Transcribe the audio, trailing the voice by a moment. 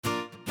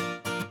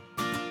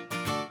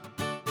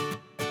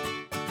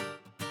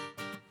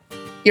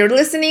You're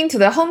listening to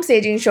the Home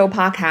Staging Show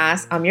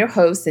podcast. I'm your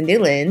host, Cindy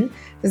Lin.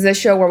 This is a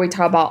show where we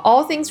talk about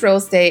all things real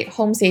estate,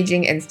 home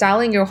staging, and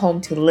styling your home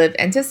to live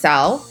and to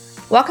sell.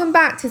 Welcome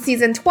back to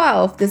season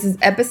 12. This is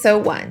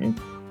episode 1.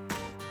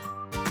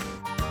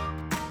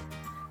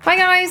 Hi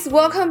guys,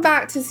 welcome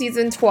back to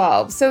season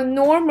 12. So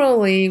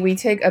normally we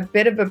take a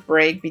bit of a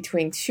break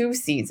between 2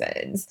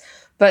 seasons,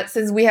 but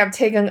since we have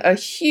taken a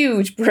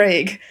huge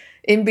break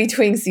in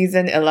between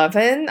season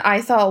 11,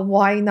 I thought,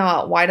 why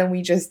not? Why don't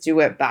we just do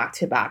it back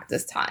to back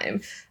this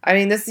time? I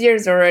mean, this year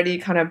is already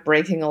kind of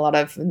breaking a lot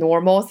of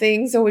normal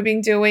things that we've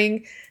been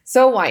doing,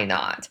 so why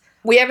not?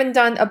 We haven't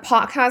done a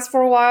podcast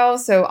for a while,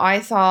 so I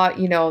thought,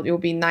 it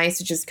would be nice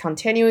to just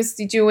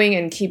continuously doing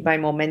and keep my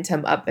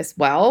momentum up as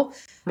well,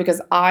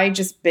 because I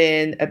just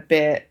been a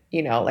bit,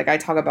 like I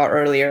talked about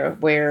earlier,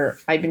 where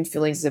I've been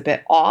feeling just a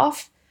bit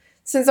off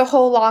since the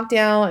whole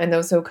lockdown and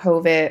also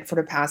COVID for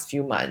the past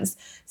few months.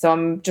 So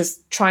I'm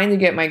just trying to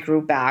get my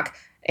groove back.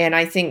 And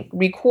I think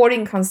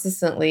recording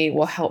consistently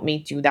will help me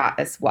do that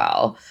as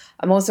well.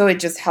 It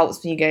just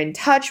helps me get in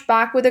touch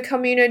back with the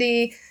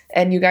community.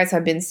 And you guys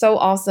have been so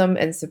awesome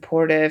and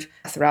supportive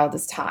throughout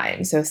this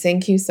time. So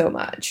thank you so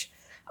much.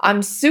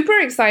 I'm super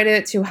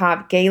excited to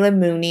have Galen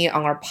Mooney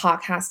on our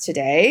podcast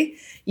today.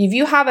 If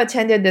you have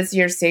attended this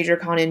year's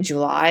StagerCon in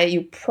July,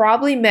 you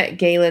probably met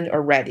Galen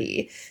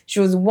already. She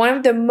was one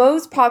of the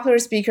most popular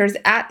speakers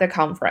at the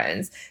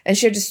conference, and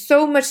she had just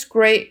so much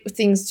great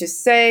things to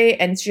say,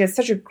 and she has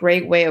such a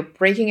great way of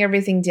breaking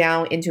everything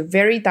down into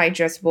very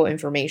digestible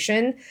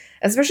information,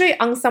 especially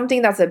on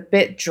something that's a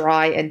bit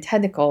dry and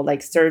technical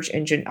like search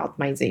engine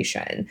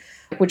optimization,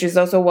 which is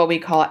also what we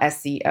call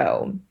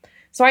SEO.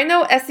 So I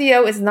know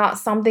SEO is not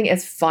something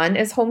as fun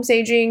as home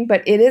staging,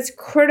 but it is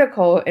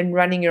critical in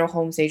running your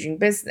home staging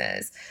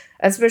business,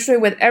 especially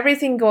with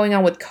everything going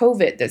on with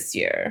COVID this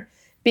year.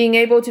 Being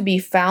able to be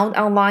found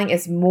online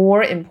is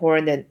more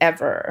important than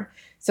ever.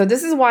 So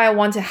this is why I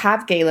want to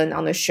have Galen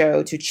on the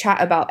show to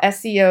chat about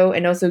SEO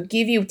and also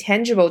give you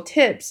tangible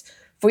tips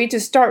for you to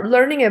start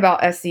learning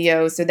about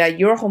SEO so that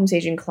your home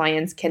staging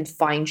clients can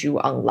find you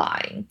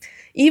online,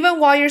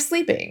 even while you're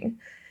sleeping.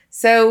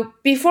 So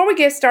before we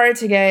get started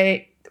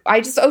today, I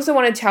just also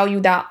want to tell you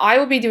that I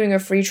will be doing a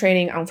free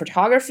training on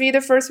photography the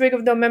first week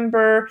of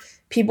November.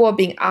 People have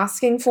been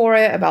asking for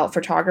it about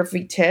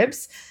photography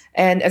tips.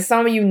 And as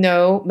some of you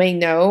may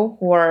know,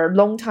 who are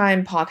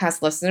longtime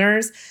podcast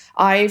listeners,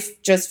 I've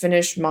just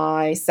finished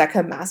my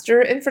second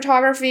master in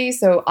photography.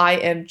 So I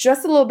am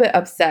just a little bit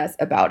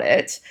obsessed about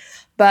it.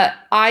 But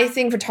I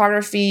think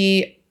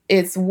photography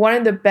is one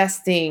of the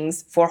best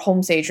things for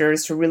home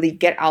stagers to really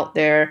get out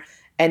there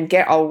and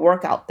get our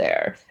work out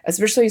there.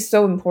 Especially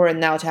so important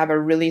now to have a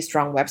really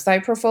strong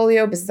website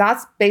portfolio, because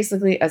that's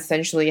basically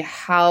essentially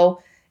how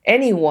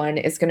anyone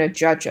is going to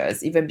judge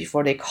us even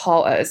before they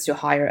call us to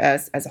hire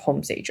us as a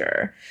home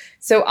stager.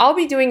 So I'll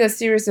be doing a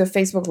series of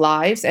Facebook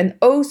Lives and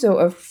also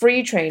a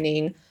free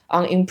training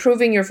on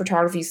improving your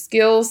photography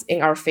skills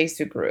in our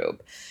Facebook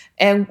group.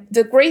 And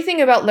the great thing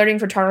about learning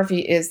photography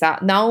is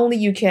that not only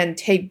you can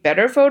take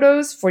better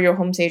photos for your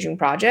home staging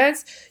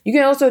projects, you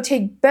can also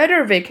take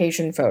better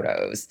vacation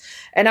photos.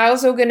 And I'm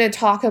also going to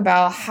talk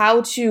about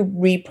how to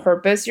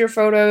repurpose your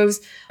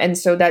photos and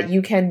so that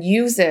you can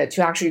use it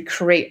to actually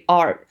create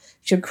art,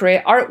 to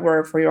create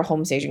artwork for your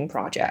home staging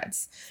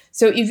projects.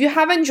 So if you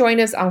haven't joined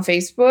us on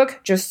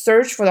Facebook, just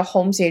search for the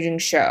Home Staging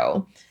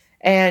Show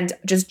and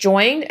just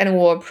join and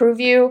we'll approve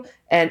you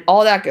and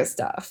all that good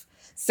stuff.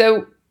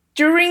 So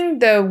during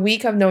the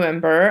week of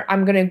November,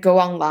 I'm going to go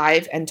on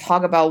live and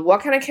talk about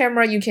what kind of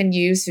camera you can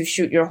use to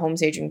shoot your home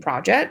staging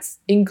projects,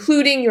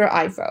 including your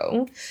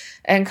iPhone,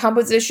 and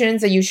compositions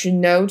that you should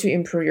know to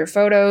improve your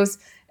photos,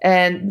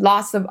 and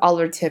lots of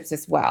other tips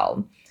as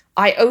well.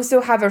 I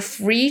also have a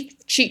free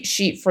cheat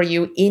sheet for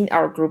you in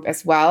our group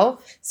as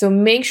well, so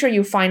make sure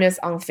you find us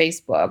on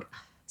Facebook.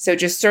 So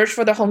just search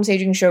for the Home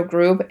Staging Show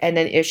group and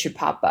then it should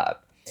pop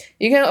up.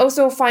 You can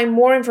also find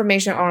more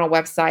information on our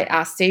website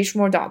at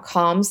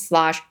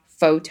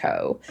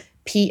stagemore.com/photo,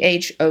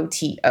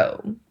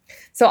 PHOTO.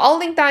 So I'll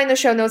link that in the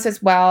show notes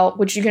as well,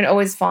 which you can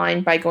always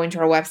find by going to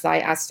our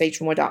website at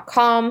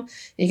stagemore.com.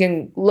 You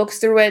can look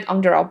through it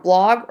under our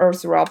blog or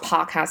through our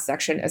podcast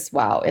section as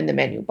well in the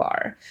menu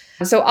bar.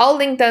 So I'll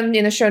link them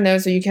in the show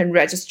notes so you can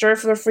register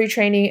for the free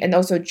training and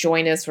also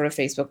join us for the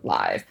Facebook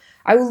Live.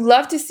 I would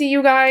love to see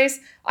you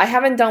guys. I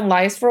haven't done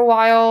lives for a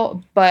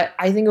while, but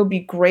I think it would be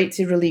great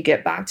to really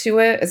get back to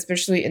it,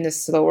 especially in the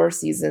slower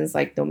seasons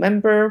like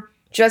November,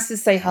 just to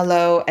say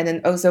hello and then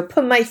also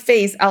put my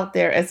face out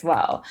there as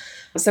well.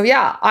 So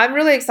yeah, I'm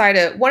really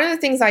excited. One of the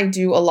things I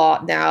do a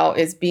lot now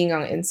is being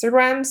on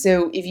Instagram.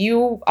 So if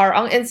you are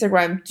on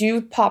Instagram,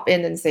 do pop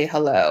in and say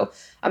hello.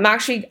 I'm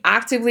actually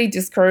actively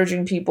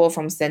discouraging people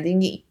from sending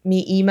me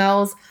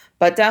emails,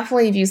 but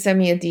definitely if you send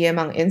me a DM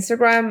on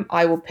Instagram,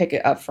 I will pick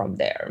it up from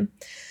there.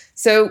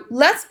 So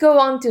let's go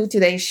on to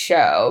today's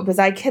show because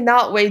I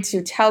cannot wait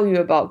to tell you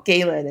about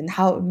Galen and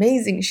how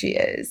amazing she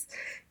is.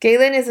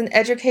 Galen is an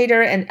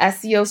educator and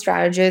SEO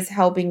strategist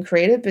helping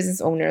creative business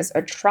owners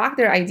attract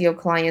their ideal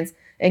clients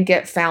and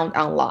get found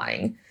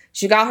online.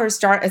 She got her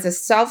start as a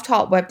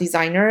self-taught web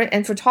designer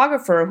and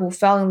photographer who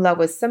fell in love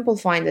with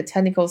simplifying the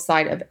technical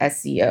side of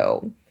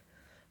SEO.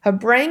 Her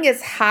brain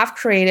is half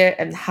creative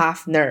and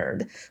half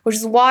nerd, which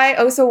is why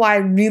I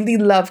really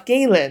love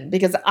Galen,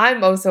 because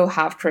I'm also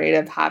half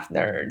creative, half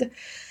nerd.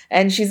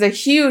 And she's a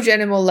huge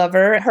animal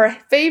lover. Her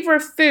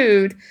favorite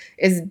food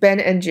is Ben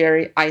and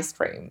Jerry ice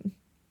cream.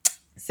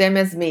 Same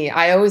as me.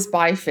 I always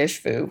buy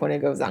fish food when it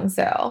goes on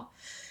sale.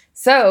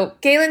 So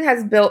Galen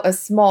has built a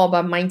small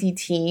but mighty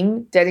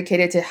team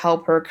dedicated to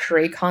help her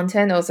create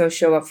content, also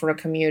show up for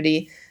the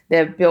community they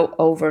have built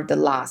over the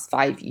last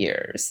 5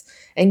 years.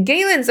 And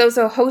Galen's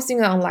also hosting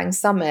an online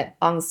summit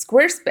on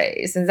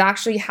Squarespace. It's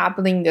actually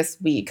happening this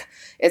week.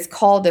 It's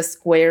called the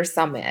Square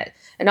Summit.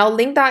 And I'll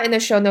link that in the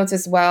show notes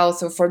as well.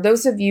 So for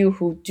those of you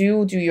who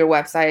do your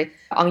website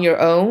on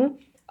your own,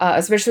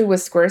 especially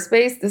with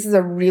Squarespace, this is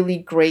a really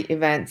great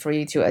event for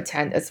you to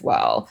attend as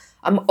well.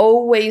 I'm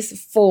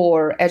always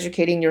for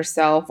educating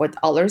yourself with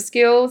other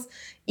skills,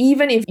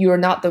 even if you're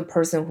not the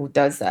person who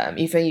does them,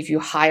 even if you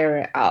hire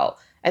it out.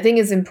 I think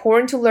it's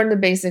important to learn the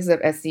basics of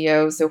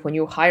SEO. So when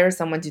you hire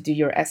someone to do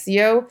your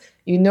SEO,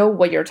 you know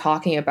what you're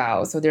talking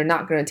about. So they're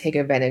not going to take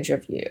advantage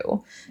of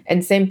you.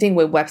 And same thing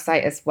with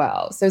website as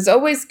well. So it's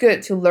always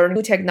good to learn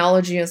new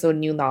technology and so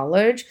new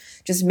knowledge.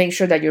 Just make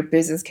sure that your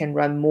business can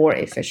run more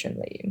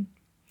efficiently.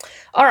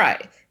 All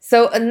right,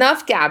 so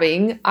enough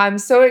gabbing. I'm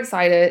so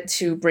excited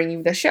to bring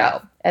you the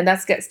show, and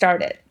let's get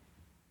started.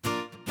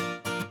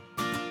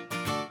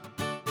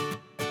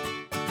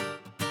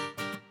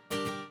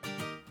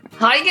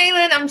 Hi,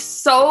 Galen. I'm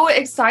so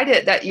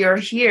excited that you're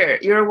here.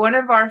 You're one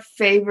of our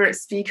favorite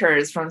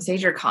speakers from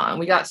SagerCon.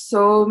 We got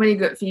so many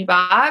good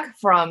feedback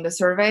from the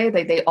survey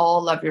that they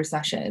all love your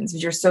sessions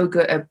because you're so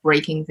good at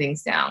breaking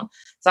things down.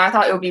 So I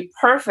thought it would be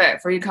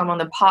perfect for you to come on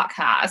the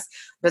podcast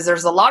because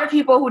there's a lot of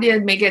people who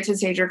didn't make it to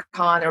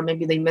SagerCon or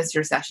maybe they missed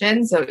your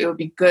session. So it would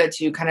be good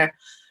to kind of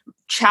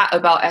chat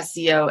about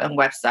SEO and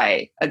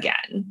website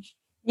again.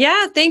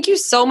 Yeah, thank you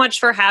so much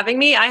for having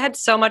me. I had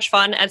so much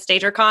fun at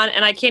StagerCon,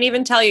 and I can't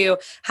even tell you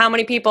how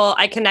many people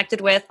I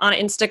connected with on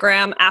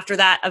Instagram after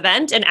that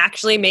event and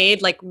actually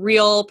made like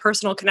real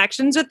personal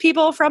connections with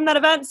people from that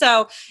event.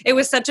 So it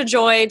was such a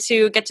joy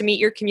to get to meet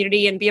your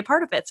community and be a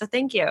part of it. So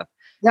thank you.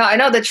 Yeah, I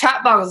know the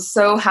chat box was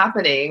so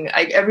happening.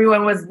 Like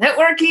everyone was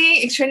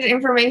networking, exchanging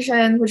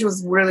information, which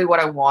was really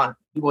what I want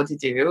people to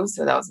do.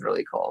 So that was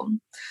really cool.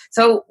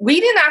 So we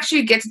didn't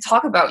actually get to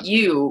talk about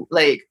you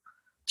like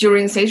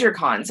during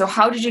SagerCon. So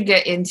how did you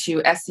get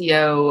into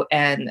SEO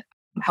and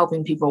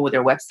helping people with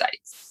their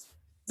websites?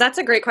 That's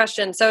a great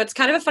question. So it's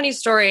kind of a funny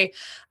story.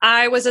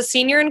 I was a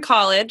senior in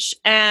college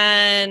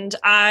and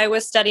I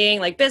was studying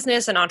like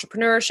business and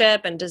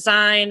entrepreneurship and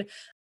design.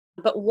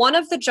 But one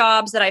of the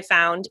jobs that I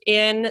found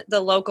in the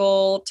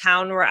local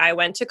town where I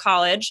went to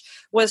college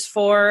was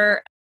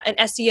for an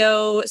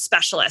SEO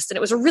specialist. And it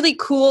was a really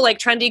cool, like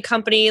trendy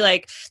company.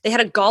 Like they had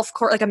a golf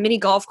course, like a mini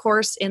golf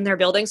course in their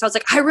building. So I was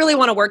like, I really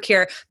want to work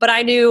here, but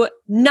I knew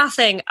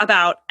nothing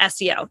about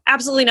SEO,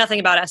 absolutely nothing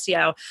about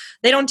SEO.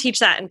 They don't teach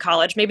that in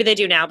college. Maybe they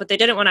do now, but they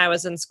didn't when I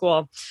was in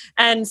school.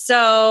 And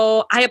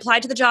so I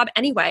applied to the job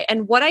anyway.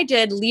 And what I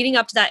did leading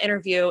up to that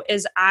interview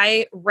is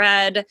I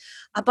read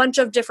a bunch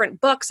of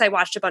different books. I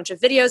watched a bunch of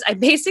videos. I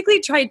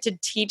basically tried to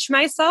teach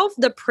myself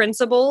the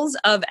principles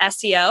of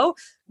SEO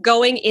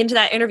going into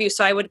that interview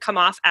so I would come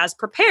off as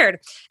prepared.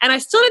 And I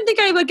still didn't think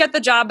I would get the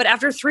job, but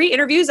after 3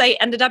 interviews, I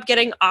ended up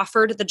getting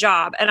offered the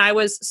job. And I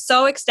was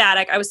so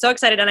ecstatic. I was so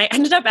excited. And I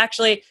ended up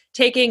actually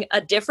taking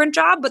a different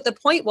job. But the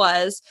point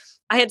was,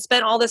 I had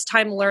spent all this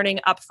time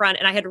learning upfront,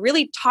 and I had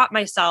really taught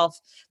myself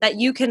that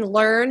you can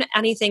learn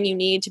anything you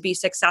need to be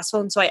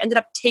successful. And so I ended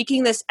up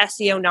taking this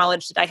SEO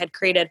knowledge that I had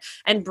created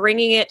and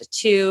bringing it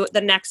to the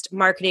next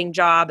marketing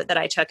job that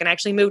I took. And I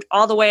actually moved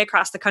all the way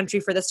across the country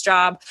for this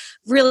job,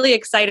 really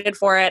excited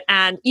for it.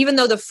 And even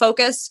though the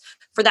focus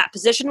for that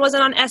position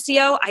wasn't on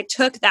SEO, I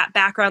took that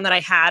background that I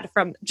had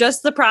from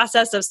just the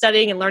process of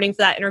studying and learning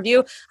for that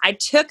interview. I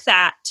took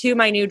that to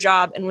my new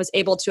job and was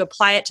able to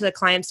apply it to the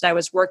clients that I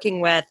was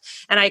working with.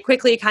 And I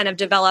quickly kind of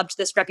developed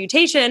this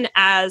reputation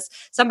as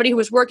somebody who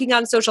was working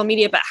on social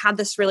media, but had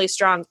this really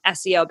strong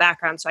SEO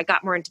background. So I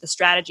got more into the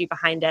strategy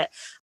behind it.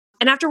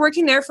 And after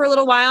working there for a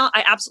little while,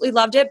 I absolutely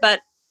loved it, but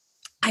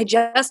I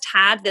just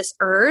had this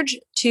urge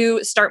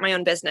to start my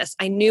own business.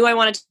 I knew I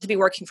wanted to be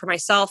working for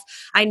myself.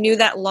 I knew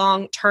that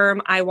long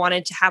term, I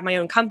wanted to have my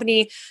own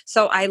company.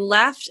 So I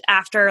left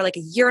after like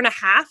a year and a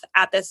half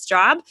at this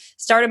job,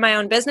 started my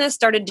own business,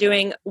 started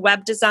doing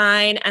web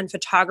design and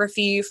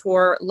photography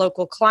for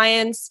local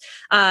clients,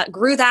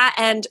 grew that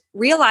and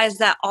realized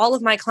that all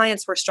of my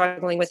clients were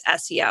struggling with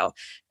SEO.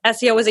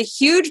 SEO was a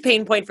huge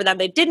pain point for them.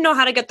 They didn't know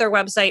how to get their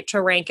website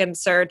to rank in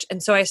search.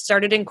 And so I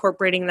started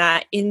incorporating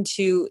that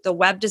into the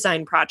web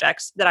design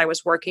projects that I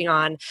was working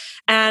on.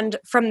 And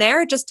from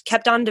there, it just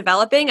kept on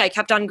developing. I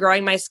kept on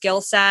growing my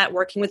skill set,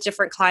 working with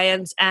different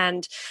clients.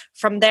 And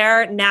from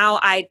there, now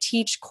I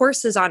teach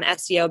courses on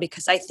SEO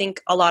because I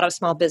think a lot of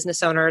small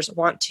business owners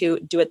want to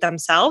do it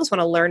themselves, want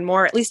to learn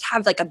more, at least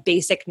have like a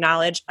basic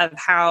knowledge of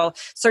how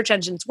search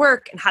engines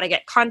work and how to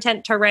get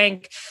content to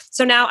rank.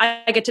 So now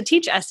I get to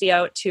teach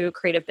SEO to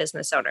creative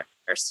business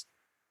owners.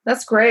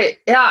 That's great.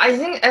 Yeah, I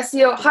think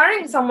SEO,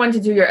 hiring someone to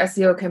do your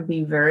SEO can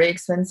be very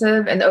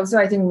expensive. And also,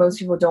 I think most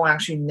people don't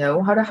actually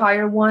know how to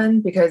hire one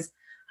because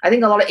I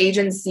think a lot of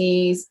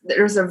agencies,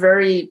 there's a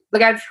very,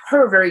 like I've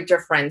heard very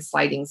different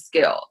sliding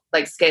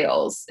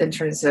scales in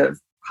terms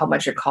of how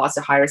much it costs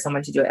to hire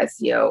someone to do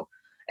SEO.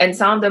 And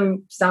some of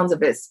them sounds a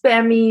bit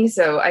spammy.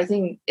 So I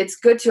think it's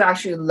good to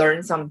actually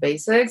learn some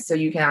basics so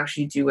you can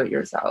actually do it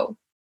yourself.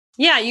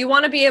 Yeah, you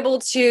want to be able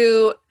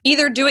to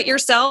either do it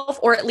yourself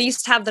or at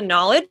least have the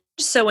knowledge.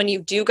 So when you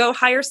do go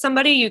hire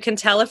somebody, you can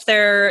tell if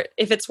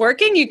it's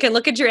working. You can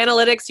look at your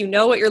analytics, you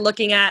know what you're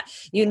looking at,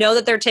 you know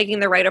that they're taking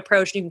the right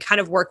approach. You can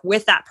kind of work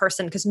with that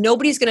person because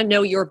nobody's going to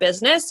know your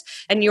business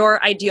and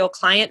your ideal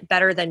client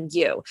better than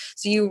you.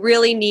 So you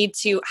really need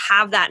to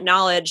have that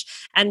knowledge.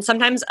 And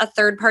sometimes a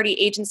third-party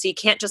agency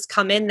can't just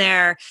come in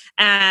there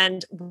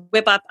and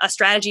whip up a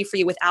strategy for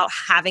you without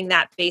having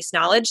that base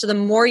knowledge. So the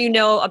more you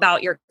know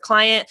about your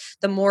client,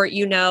 the more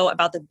you know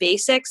about the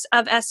basics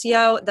of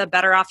SEO, the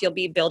better off you'll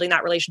be building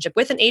that relationship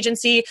with an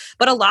agency.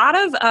 But a lot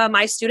of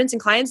my students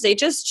and clients, they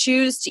just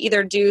choose to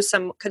either do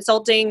some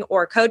consulting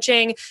or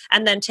coaching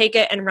and then take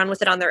it and run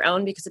with it on their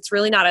own because it's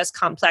really not as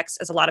complex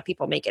as a lot of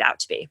people make it out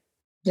to be.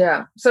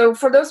 Yeah. So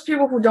for those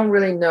people who don't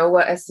really know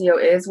what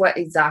SEO is, what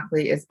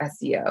exactly is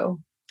SEO?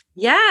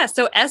 Yeah.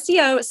 So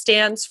SEO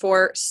stands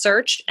for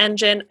search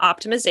engine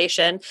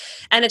optimization.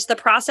 And it's the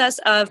process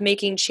of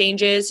making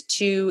changes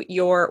to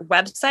your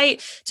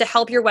website to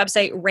help your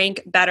website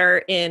rank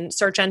better in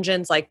search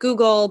engines like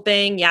Google,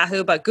 Bing,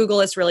 Yahoo. But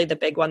Google is really the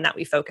big one that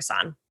we focus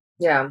on.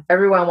 Yeah.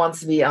 Everyone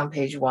wants to be on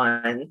page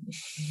one.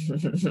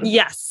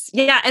 Yes.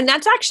 Yeah. And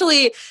that's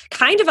actually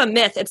kind of a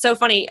myth. It's so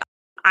funny.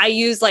 I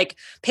use like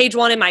page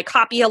one in my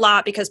copy a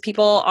lot because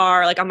people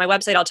are like on my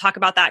website, I'll talk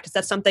about that because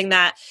that's something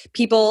that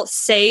people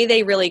say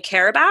they really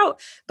care about.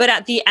 But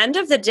at the end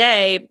of the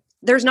day,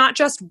 there's not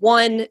just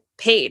one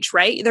page,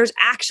 right? There's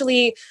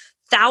actually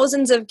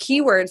thousands of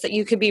keywords that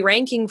you could be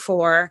ranking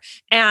for.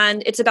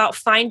 And it's about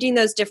finding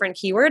those different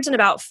keywords and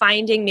about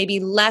finding maybe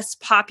less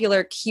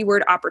popular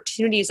keyword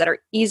opportunities that are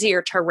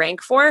easier to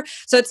rank for.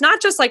 So it's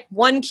not just like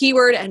one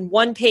keyword and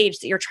one page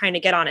that you're trying to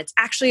get on. It's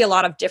actually a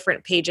lot of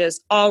different pages,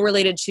 all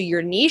related to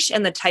your niche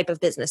and the type of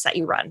business that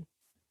you run.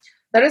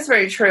 That is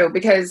very true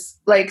because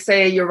like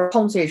say you're a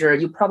home stager,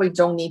 you probably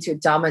don't need to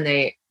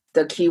dominate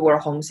the keyword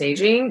home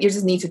staging. You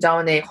just need to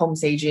dominate home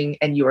staging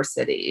in your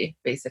city,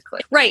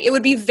 basically. Right. It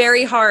would be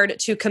very hard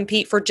to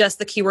compete for just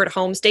the keyword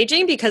home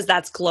staging because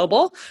that's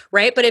global,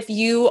 right? But if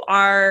you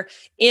are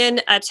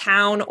in a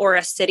town or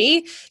a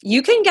city,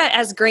 you can get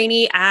as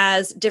grainy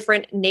as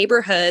different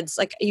neighborhoods.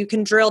 Like you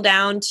can drill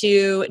down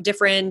to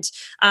different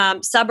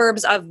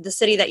suburbs of the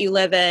city that you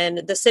live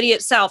in, the city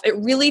itself. It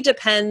really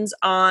depends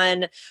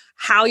on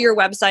how your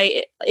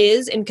website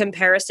is in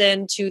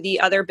comparison to the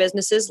other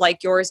businesses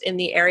like yours in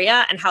the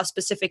area and how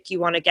specific you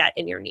want to get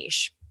in your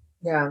niche.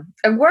 Yeah.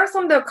 And what are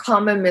some of the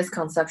common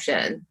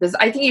misconceptions? Because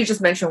I think you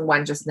just mentioned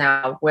one just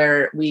now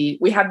where we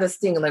have this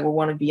thing like we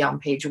want to be on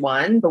page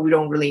one, but we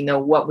don't really know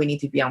what we need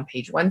to be on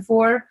page one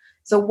for.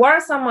 So what are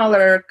some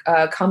other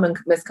common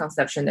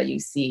misconceptions that you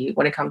see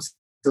when it comes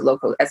to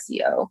local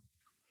SEO?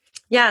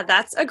 Yeah,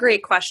 that's a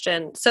great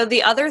question. So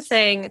the other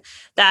thing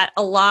that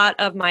a lot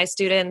of my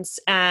students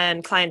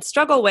and clients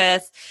struggle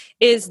with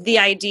is the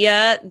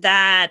idea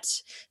that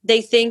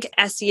they think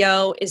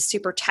SEO is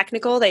super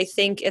technical. They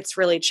think it's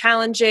really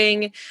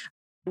challenging,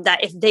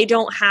 that if they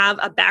don't have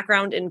a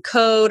background in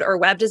code or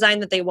web design,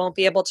 that they won't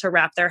be able to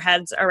wrap their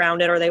heads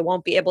around it, or they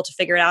won't be able to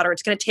figure it out, or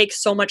it's going to take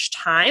so much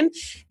time.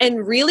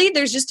 And really,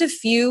 there's just a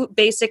few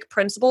basic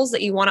principles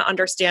that you want to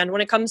understand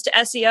when it comes to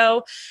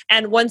SEO.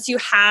 And once you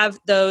have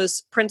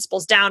those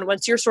principles down,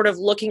 once you're sort of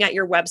looking at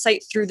your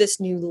website through this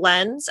new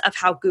lens of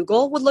how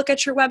Google would look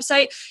at your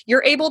website,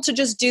 you're able to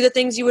just do the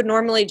things you would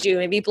normally do,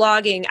 maybe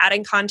blogging,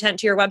 adding content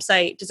to your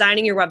website,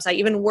 designing your website,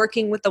 even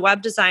working with the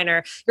web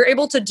designer. You're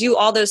able to do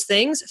all those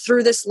things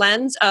through this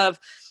lens of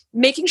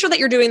making sure that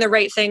you're doing the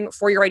right thing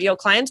for your ideal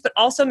clients, but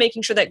also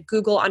making sure that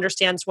Google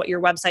understands what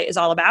your website is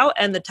all about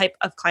and the type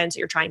of clients that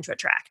you're trying to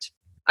attract.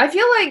 I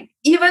feel like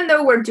even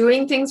though we're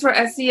doing things for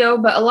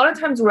SEO, but a lot of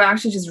times we're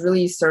actually just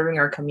really serving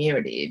our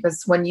community.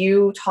 Because when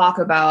you talk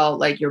about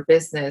like your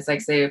business, like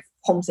say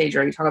home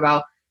stager, you talk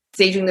about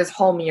staging this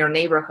home in your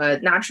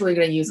neighborhood, naturally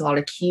you're going to use a lot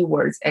of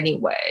keywords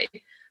anyway.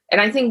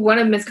 And I think one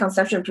of the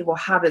misconceptions people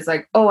have is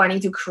like, oh, I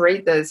need to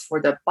create this for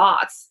the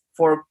bots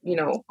for,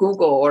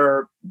 Google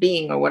or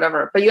Bing or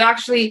whatever. But you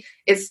actually,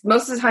 it's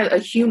most of the time a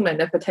human,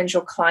 a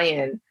potential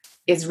client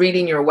is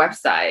reading your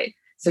website.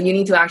 So you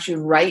need to actually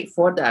write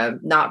for them,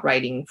 not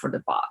writing for the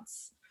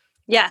bots.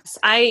 Yes,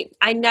 I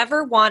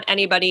never want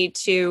anybody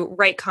to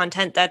write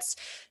content that's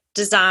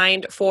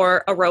designed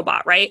for a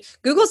robot, right?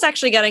 Google's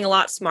actually getting a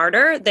lot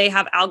smarter. They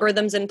have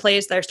algorithms in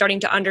place. They're starting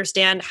to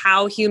understand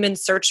how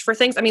humans search for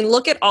things. I mean,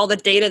 look at all the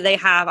data they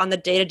have on the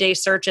day-to-day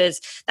searches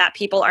that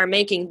people are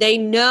making. They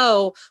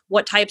know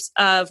what types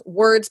of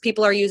words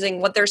people are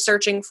using, what they're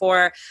searching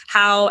for,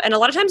 how, and a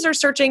lot of times they're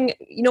searching,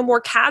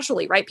 more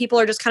casually, right? People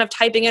are just kind of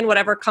typing in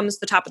whatever comes to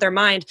the top of their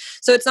mind.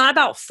 So it's not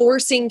about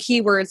forcing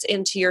keywords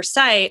into your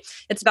site.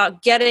 It's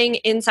about getting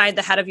inside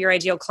the head of your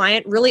ideal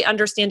client, really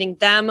understanding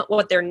them,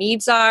 what their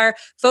needs are,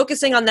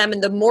 focusing on them.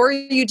 And the more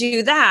you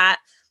do that,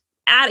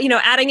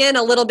 adding in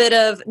a little bit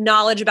of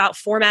knowledge about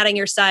formatting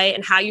your site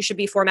and how you should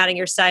be formatting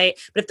your site.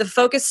 But if the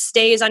focus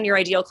stays on your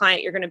ideal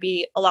client, you're going to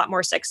be a lot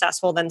more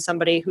successful than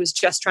somebody who's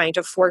just trying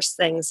to force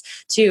things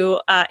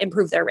to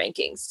improve their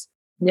rankings.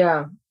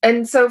 Yeah.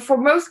 And so for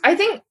most, I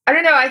think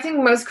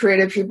most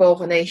creative people,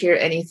 when they hear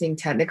anything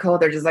technical,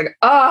 they're just like,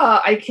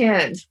 I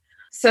can't.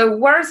 So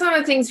what are some of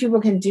the things people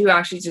can do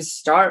actually to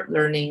start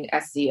learning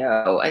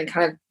SEO and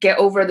kind of get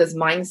over this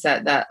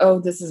mindset that,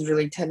 this is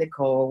really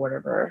technical or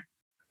whatever?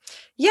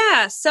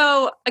 Yeah.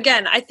 So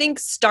again, I think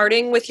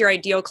starting with your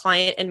ideal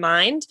client in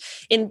mind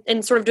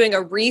in sort of doing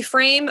a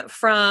reframe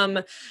from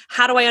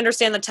how do I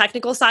understand the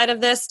technical side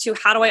of this to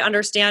how do I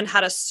understand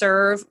how to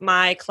serve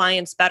my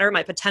clients better,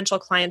 my potential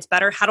clients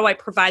better? How do I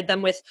provide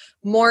them with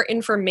more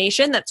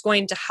information that's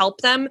going to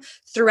help them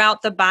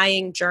throughout the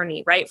buying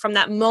journey, right? From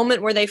that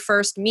moment where they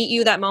first meet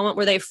you, that moment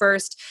where they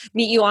first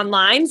meet you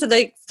online. So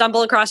they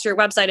stumble across your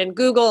website in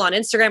Google, on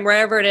Instagram,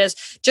 wherever it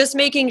is, just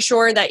making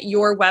sure that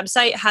your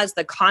website has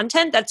the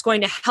content that's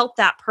going to help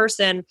that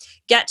person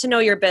get to know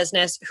your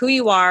business, who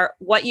you are,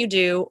 what you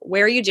do,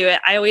 where you do it.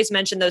 I always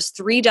mention those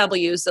 3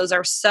 W's. Those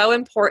are so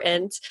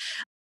important.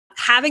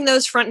 Having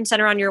those front and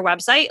center on your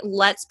website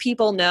lets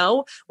people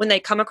know when they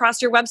come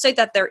across your website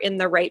that they're in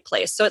the right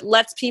place. So it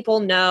lets people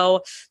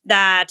know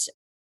that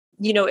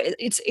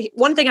it's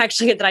one thing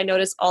actually that I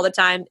notice all the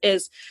time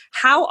is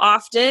how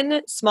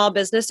often small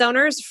business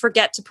owners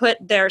forget to put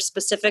their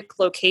specific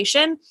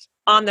location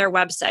on their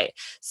website.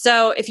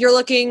 So if you're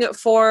looking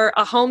for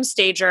a home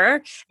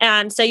stager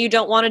and say you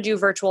don't want to do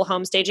virtual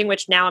home staging,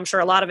 which now I'm sure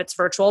a lot of it's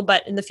virtual,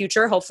 but in the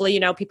future, hopefully,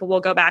 people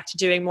will go back to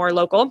doing more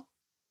local.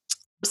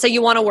 Say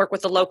you want to work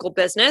with a local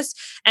business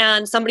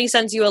and somebody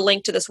sends you a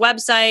link to this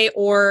website,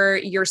 or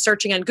you're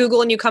searching on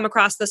Google and you come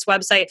across this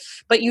website,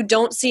 but you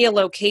don't see a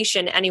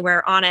location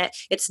anywhere on it.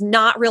 It's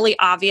not really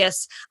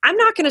obvious. I'm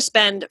not going to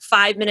spend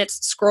 5 minutes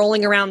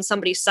scrolling around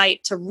somebody's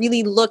site to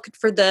really look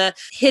for the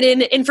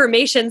hidden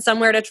information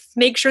somewhere to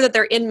make sure that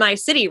they're in my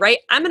city, right?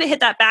 I'm going to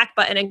hit that back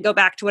button and go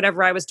back to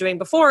whatever I was doing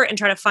before and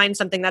try to find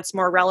something that's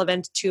more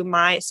relevant to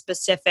my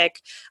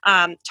specific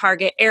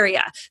target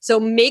area. So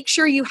make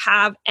sure you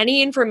have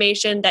any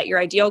information that your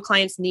ideal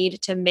clients need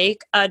to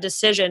make a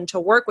decision to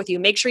work with you.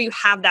 Make sure you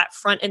have that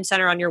front and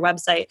center on your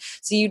website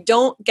so you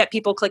don't get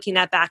people clicking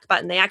that back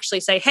button. They actually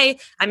say, hey,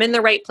 I'm in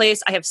the right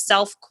place. I have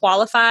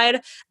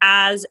self-qualified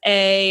as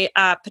a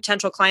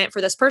potential client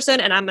for this person,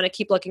 and I'm going to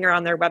keep looking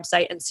around their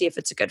website and see if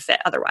it's a good fit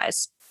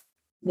otherwise.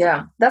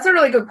 Yeah, that's a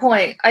really good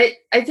point. I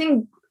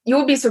think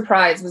you'll be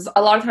surprised because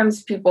a lot of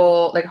times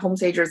people, like home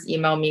stagers,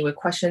 email me with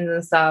questions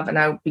and stuff, and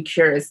I would be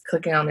curious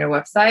clicking on their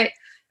website.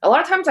 A lot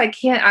of times I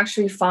can't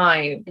actually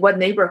find what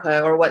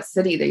neighborhood or what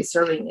city they're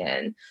serving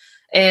in.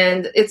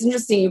 And it's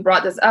interesting you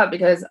brought this up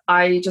because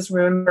I just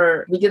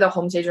remember we did a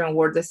home staging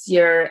award this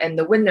year, and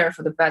the winner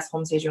for the best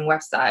home staging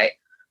website,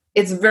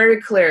 it's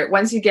very clear.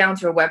 Once you get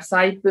onto her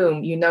website,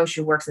 boom, she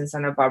works in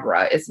Santa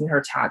Barbara. It's in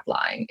her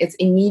tagline. It's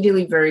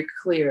immediately very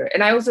clear.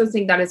 And I also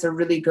think that is a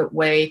really good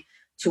way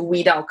to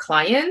weed out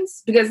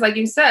clients because, like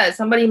you said,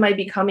 somebody might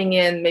be coming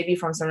in maybe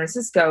from San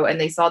Francisco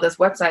and they saw this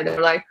website. They're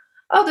like,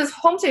 oh, this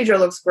home stager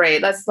looks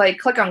great. Let's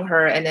click on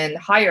her and then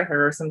hire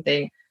her or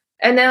something.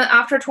 And then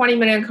after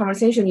 20-minute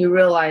conversation, you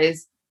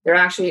realize they're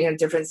actually in a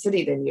different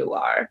city than you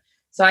are.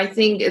 So I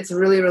think it's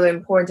really, really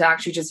important to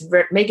actually just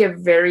make it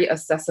very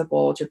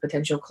accessible to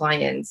potential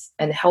clients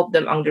and help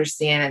them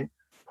understand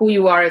who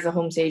you are as a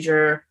home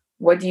stager,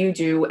 what do you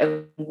do,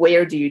 and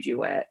where do you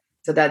do it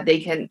so that they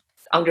can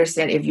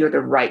understand if you're the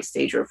right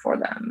stager for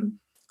them.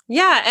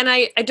 Yeah. And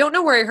I don't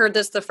know where I heard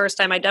this the first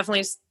time. I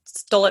definitely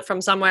stole it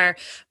from somewhere,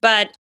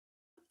 but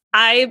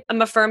I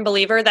am a firm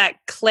believer that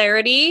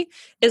clarity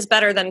is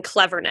better than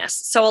cleverness.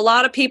 So a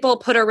lot of people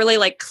put a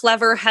really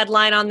clever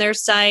headline on their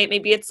site.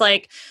 Maybe it's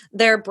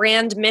their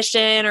brand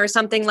mission or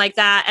something like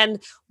that.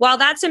 And while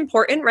that's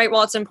important, right?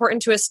 While it's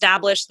important to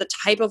establish the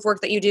type of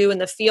work that you do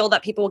and the feel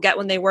that people will get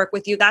when they work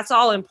with you, that's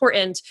all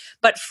important.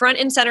 But front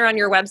and center on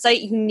your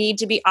website, you need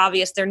to be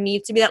obvious. There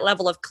needs to be that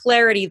level of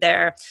clarity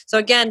there. So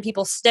again,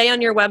 people stay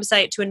on your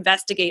website to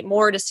investigate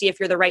more to see if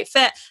you're the right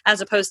fit,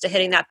 as opposed to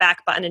hitting that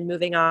back button and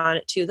moving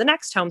on to the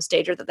next home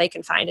stager that they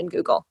can find in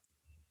Google.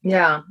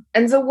 Yeah.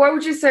 And so what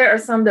would you say are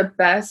some of the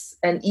best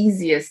and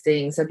easiest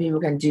things that people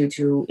can do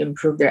to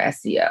improve their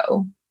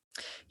SEO?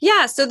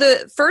 Yeah. So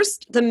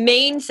the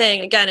main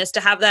thing, again, is to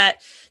have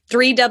that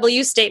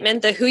 3W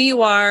statement, the who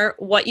you are,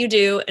 what you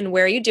do, and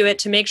where you do it,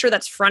 to make sure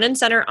that's front and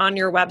center on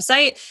your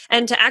website,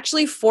 and to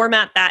actually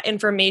format that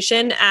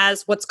information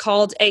as what's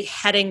called a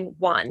heading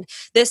 1.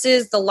 This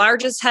is the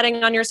largest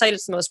heading on your site.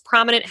 It's the most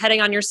prominent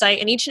heading on your site.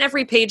 And each and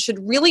every page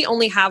should really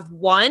only have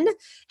one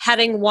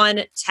heading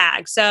 1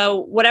 tag.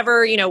 So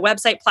whatever,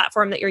 website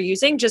platform that you're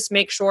using, just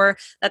make sure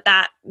that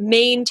that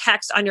main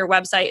text on your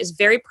website is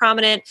very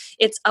prominent.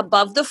 It's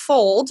above the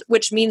fold,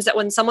 which means that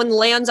when someone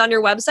lands on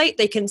your website,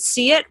 they can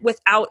see it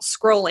without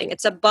scrolling.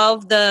 It's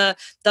above the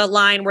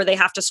line where they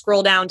have to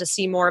scroll down to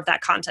see more of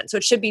that content. So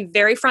it should be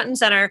very front and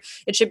center.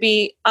 It should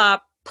be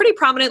pretty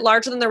prominent,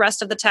 larger than the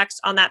rest of the text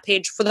on that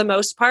page for the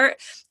most part.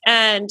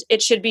 And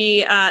it should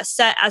be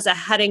set as a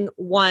heading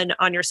 1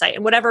 on your site.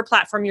 And whatever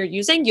platform you're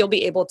using, you'll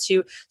be able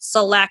to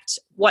select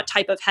what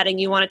type of heading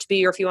you want it to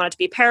be, or if you want it to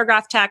be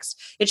paragraph text,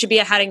 it should be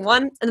a heading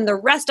 1. And then the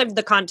rest of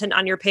the content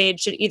on your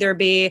page should either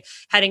be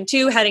heading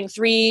 2, heading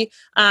 3,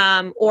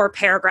 or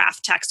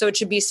paragraph text. So it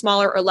should be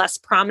smaller or less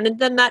prominent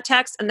than that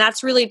text. And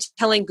that's really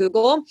telling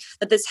Google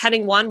that this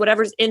heading 1,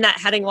 whatever's in that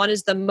heading 1,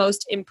 is the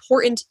most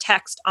important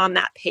text on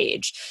that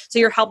page. So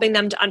you're helping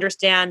them to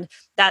understand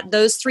that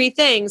those 3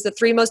 things, the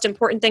 3 most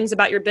important things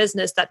about your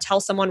business that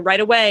tell someone right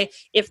away,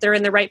 if they're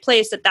in the right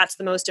place, that that's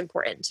the most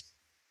important.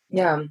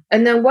 Yeah.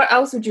 And then what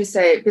else would you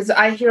say? Because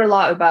I hear a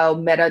lot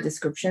about meta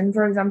description,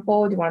 for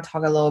example. Do you want to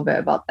talk a little bit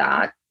about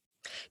that?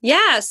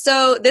 Yeah,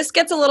 so this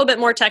gets a little bit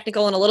more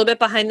technical and a little bit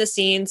behind the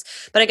scenes.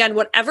 But again,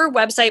 whatever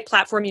website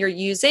platform you're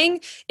using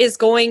is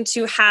going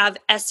to have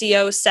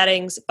SEO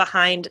settings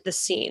behind the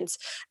scenes.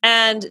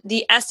 And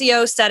the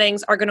SEO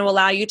settings are going to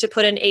allow you to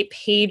put in a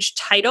page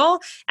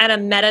title and a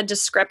meta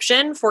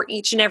description for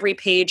each and every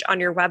page on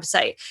your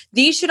website.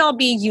 These should all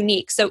be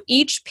unique. So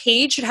each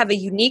page should have a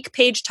unique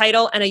page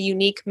title and a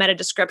unique meta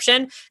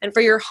description. And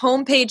for your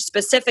homepage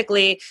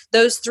specifically,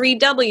 those 3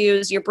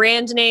 W's, your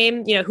brand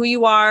name, who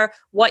you are,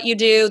 what you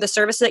do, the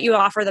service that you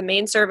offer, the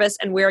main service,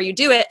 and where you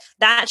do it,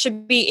 that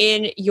should be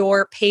in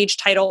your page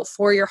title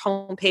for your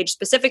homepage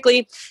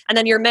specifically. And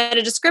then your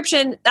meta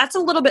description, that's a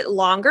little bit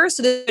longer.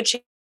 So that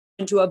change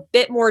into a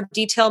bit more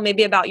detail,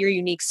 maybe about your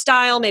unique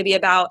style, maybe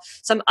about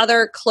some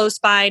other close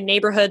by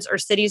neighborhoods or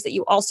cities that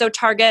you also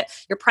target.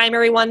 Your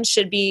primary one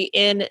should be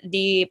in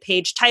the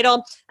page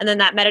title. And then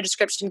that meta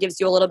description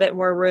gives you a little bit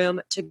more room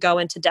to go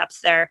into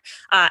depth there.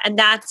 And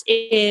that's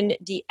in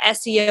the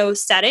SEO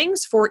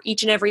settings for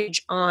each and every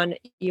page on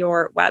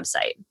your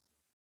website.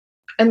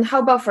 And how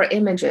about for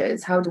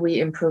images? How do we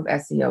improve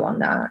SEO on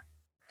that?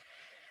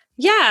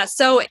 Yeah,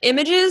 so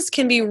images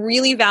can be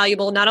really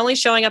valuable, not only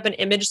showing up in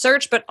image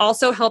search, but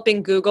also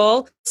helping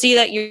Google see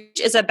that your page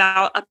is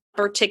about a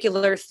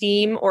particular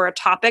theme or a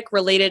topic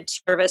related to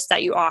service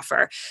that you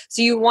offer.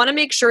 So you want to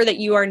make sure that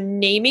you are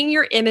naming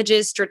your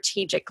images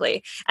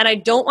strategically. And I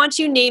don't want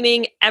you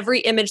naming every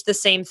image the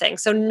same thing.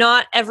 So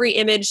not every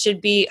image should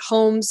be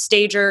home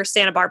stager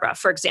Santa Barbara,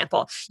 for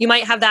example. You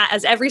might have that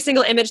as every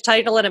single image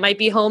title, and it might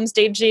be home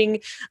staging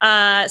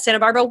Santa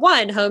Barbara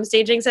 1, home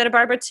staging Santa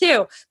Barbara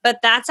 2. But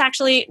that's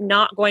actually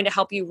not going to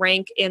help you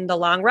rank in the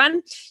long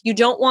run. You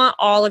don't want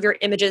all of your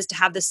images to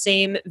have the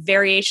same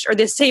variation or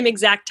the same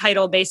exact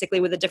title, basically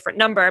with a different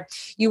number.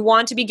 You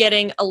want to be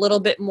getting a little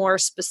bit more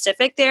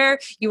specific there.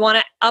 You want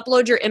to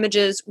upload your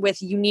images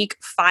with unique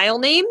file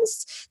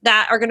names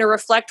that are going to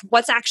reflect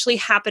what's actually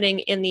happening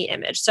in the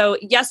image. So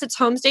yes, it's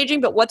home staging,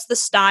 but what's the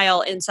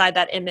style inside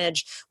that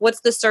image?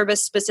 What's the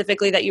service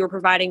specifically that you were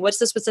providing? What's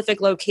the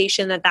specific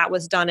location that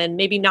was done in?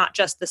 Maybe not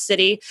just the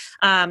city,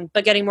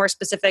 but getting more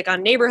specific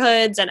on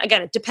neighborhoods. And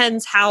again, it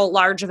depends how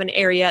large of an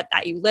area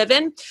that you live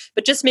in,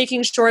 but just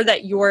making sure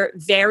that you're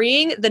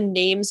varying the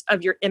names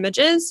of your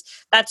images.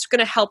 That's going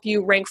to help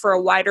you rank for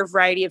a wider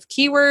variety of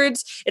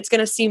keywords. It's going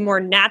to seem more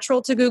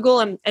natural to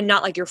Google and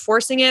not like you're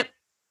forcing it.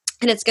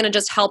 And it's going to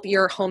just help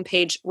your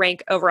homepage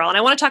rank overall. And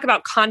I want to talk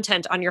about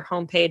content on your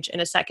homepage in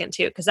a second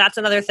too, because that's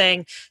another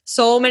thing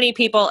so many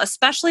people,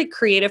 especially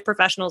creative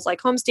professionals like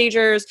home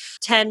stagers,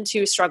 tend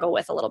to struggle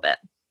with a little bit.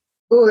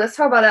 Ooh, let's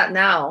talk about that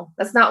now.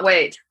 Let's not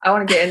wait. I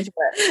want to get into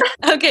it.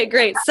 Okay,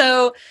 great.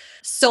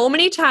 So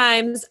many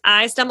times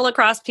I stumble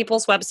across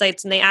people's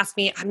websites and they ask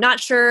me, I'm not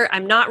sure,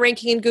 I'm not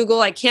ranking in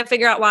Google, I can't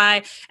figure out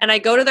why. And I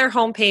go to their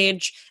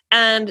homepage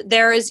and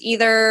there is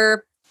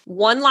either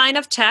one line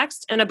of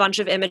text and a bunch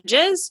of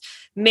images,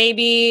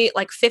 maybe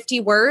like 50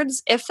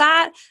 words, if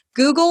that.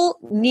 Google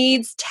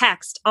needs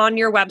text on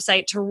your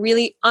website to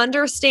really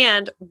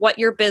understand what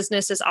your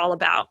business is all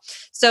about.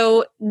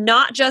 So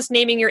not just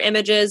naming your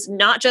images,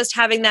 not just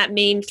having that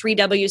main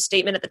 3W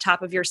statement at the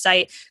top of your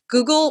site.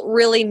 Google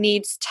really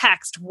needs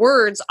text,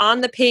 words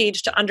on the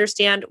page to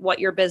understand what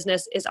your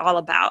business is all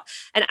about.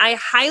 And I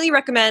highly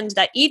recommend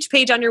that each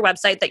page on your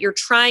website that you're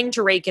trying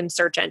to rank in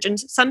search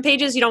engines, some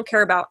pages you don't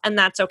care about, and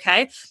that's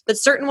okay. But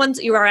certain ones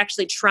that you are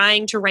actually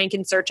trying to rank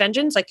in search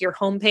engines, like your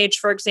homepage,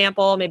 for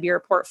example, maybe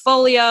your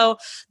portfolio,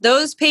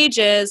 those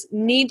pages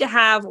need to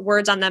have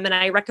words on them. And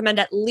I recommend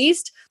at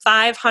least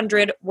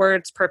 500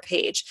 words per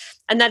page.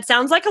 And that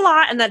sounds like a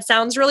lot. And that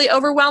sounds really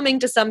overwhelming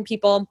to some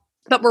people.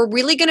 But we're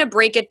really going to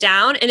break it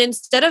down. And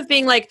instead of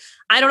being like,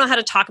 I don't know how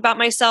to talk about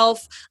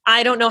myself,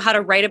 I don't know how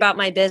to write about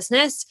my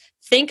business,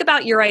 think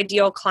about your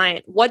ideal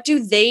client. What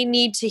do they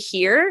need to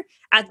hear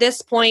at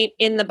this point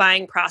in the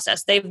buying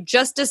process? They've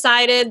just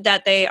decided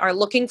that they are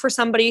looking for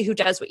somebody who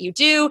does what you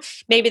do.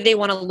 Maybe they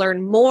want to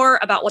learn more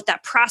about what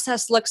that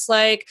process looks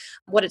like,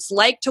 what it's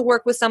like to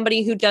work with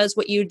somebody who does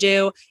what you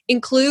do.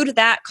 Include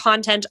that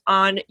content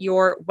on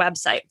your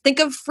website. Think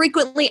of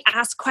frequently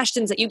asked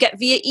questions that you get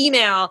via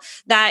email,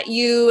 that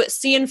you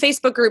see in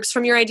Facebook groups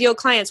from your ideal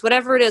clients,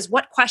 whatever it is.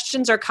 What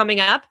questions are coming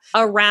up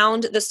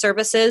around the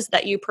services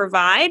that you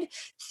provide?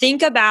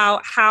 Think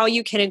about how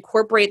you can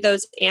incorporate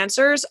those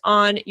answers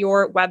on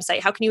your website.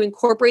 How can you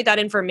incorporate that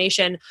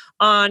information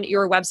on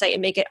your website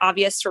and make it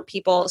obvious for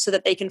people so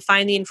that they can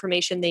find the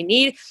information they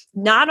need?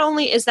 Not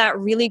only is that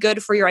really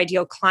good for your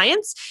ideal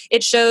clients,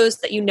 it shows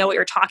that you know what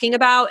you're talking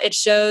about. It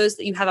shows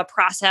that you have a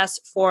process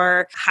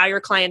for how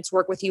your clients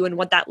work with you and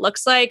what that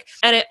looks like.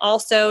 And it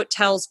also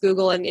tells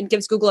Google and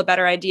gives Google a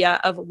better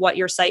idea of what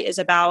your site is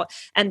about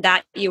and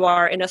that you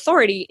are an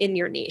authority in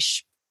your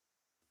niche.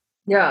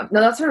 Yeah, no,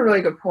 that's a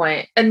really good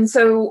point. And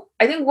so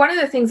I think one of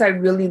the things I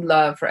really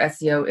love for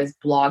SEO is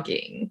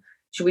blogging.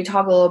 Should we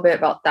talk a little bit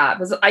about that?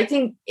 Because I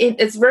think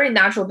it's very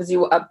natural because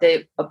you will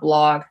update a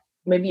blog,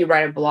 maybe you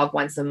write a blog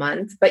once a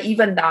month, but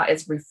even that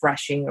is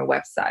refreshing your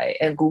website,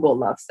 and Google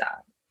loves that.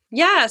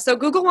 Yeah, so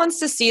Google wants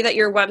to see that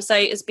your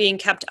website is being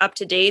kept up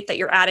to date, that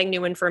you're adding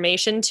new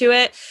information to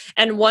it.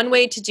 And one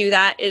way to do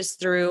that is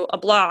through a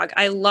blog.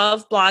 I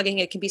love blogging.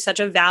 It can be such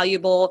a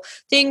valuable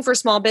thing for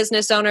small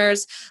business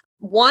owners.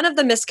 One of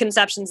the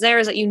misconceptions there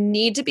is that you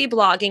need to be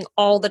blogging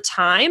all the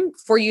time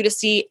for you to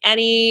see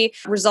any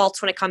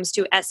results when it comes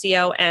to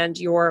SEO and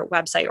your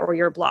website or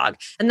your blog.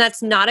 And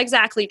that's not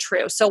exactly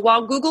true. So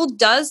while Google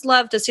does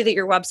love to see that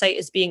your website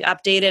is being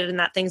updated and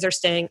that things are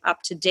staying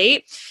up to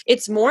date,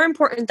 it's more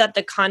important that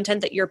the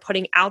content that you're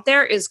putting out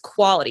there is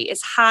quality,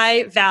 is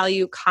high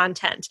value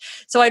content.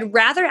 So I'd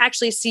rather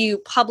actually see you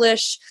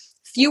publish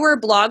fewer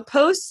blog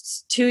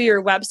posts to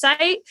your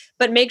website,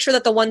 but make sure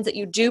that the ones that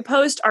you do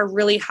post are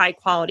really high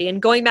quality.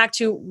 And going back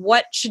to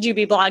what should you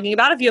be blogging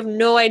about if you have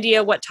no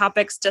idea what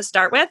topics to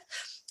start with,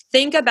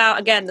 think about,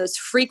 again, those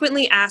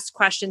frequently asked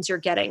questions you're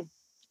getting.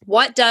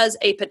 What does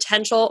a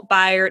potential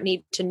buyer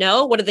need to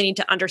know? What do they need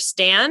to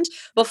understand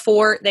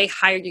before they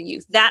hire you?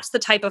 That's the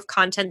type of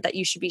content that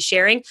you should be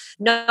sharing,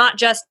 not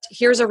just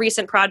here's a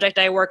recent project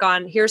I work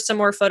on, here's some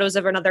more photos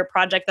of another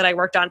project that I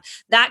worked on.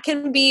 That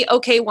can be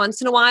okay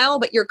once in a while,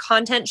 but your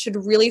content should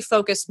really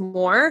focus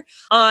more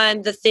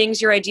on the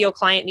things your ideal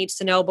client needs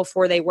to know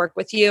before they work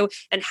with you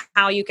and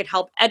how you can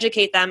help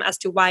educate them as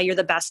to why you're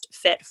the best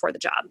fit for the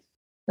job.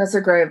 That's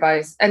a great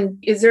advice. And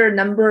is there a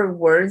number of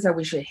words that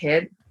we should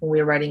hit when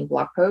we're writing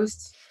blog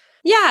posts?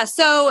 Yeah.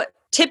 So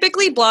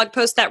typically blog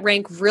posts that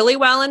rank really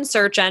well in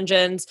search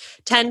engines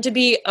tend to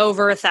be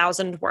over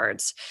 1,000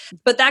 words.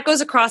 But that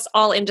goes across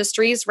all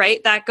industries,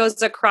 right? That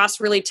goes across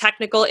really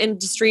technical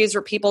industries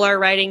where people are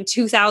writing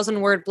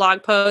 2,000 word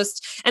blog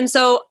posts. And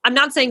so I'm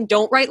not saying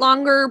don't write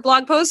longer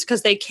blog posts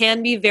because they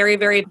can be very,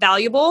 very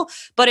valuable.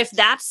 But if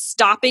that's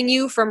stopping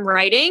you from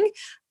writing,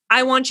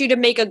 I want you to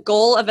make a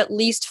goal of at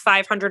least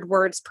 500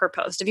 words per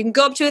post. If you can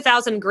go up to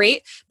 1,000,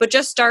 great, but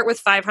just start with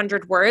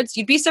 500 words.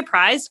 You'd be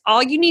surprised.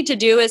 All you need to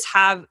do is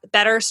have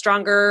better,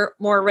 stronger,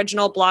 more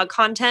original blog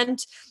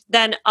content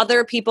than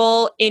other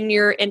people in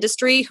your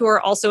industry who are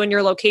also in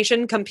your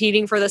location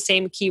competing for the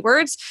same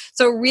keywords.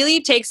 So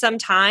really take some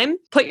time,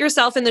 put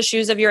yourself in the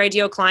shoes of your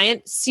ideal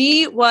client,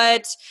 see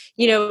what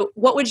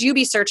would you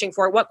be searching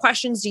for? What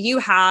questions do you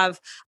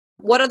have?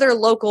 What other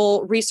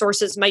local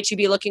resources might you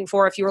be looking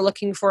for if you were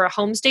looking for a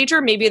home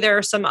stager? Maybe there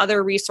are some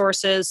other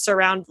resources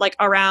around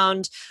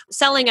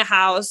selling a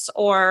house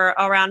or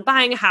around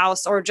buying a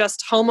house or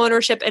just home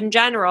ownership in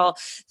general.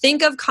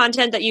 Think of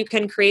content that you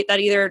can create that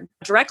either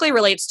directly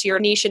relates to your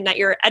niche and that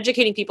you're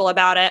educating people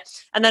about it,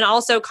 and then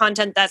also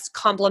content that's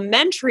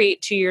complementary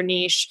to your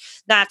niche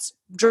that's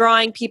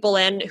drawing people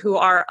in who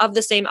are of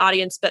the same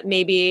audience but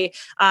maybe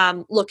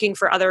looking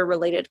for other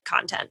related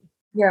content.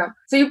 Yeah.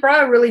 So you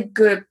brought a really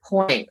good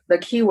point. The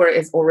keyword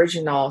is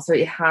original. So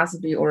it has to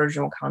be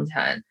original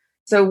content.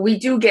 So we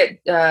do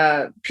get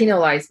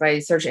penalized by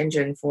search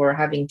engine for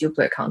having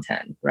duplicate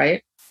content,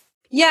 right?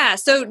 Yeah,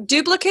 so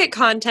duplicate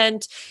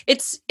content,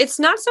 it's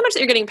not so much that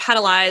you're getting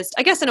penalized.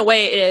 I guess in a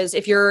way it is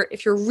if you're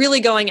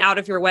really going out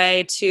of your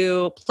way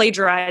to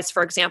plagiarize,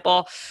 for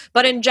example.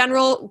 But in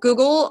general,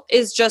 Google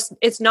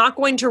it's not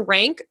going to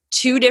rank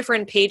two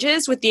different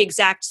pages with the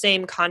exact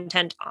same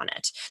content on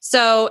it.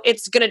 So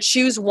it's going to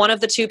choose one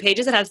of the two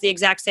pages that has the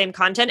exact same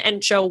content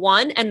and show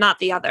one and not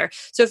the other.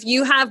 So if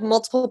you have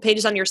multiple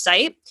pages on your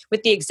site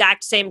with the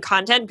exact same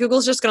content,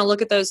 Google's just going to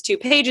look at those two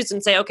pages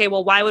and say, okay,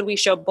 well, why would we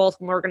show both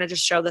when we're going to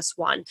just show this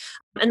one?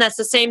 And that's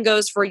the same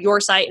goes for your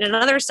site and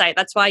another site.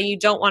 That's why you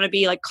don't want to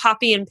be like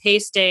copy and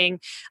pasting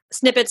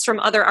snippets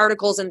from other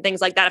articles and things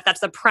like that. If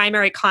that's the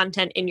primary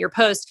content in your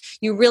post,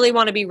 you really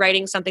want to be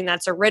writing something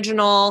that's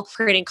original,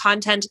 creating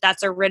content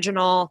that's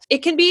original. It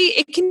can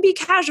be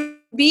casual,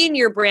 be in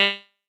your brand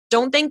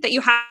don't think that you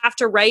have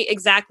to write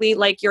exactly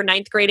like your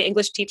ninth grade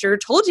English teacher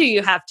told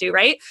you have to,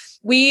 right?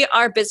 We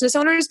are business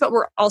owners, but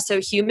we're also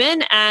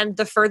human. And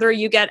the further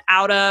you get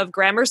out of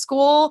grammar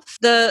school,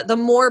 the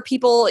more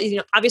people,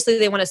 obviously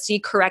they want to see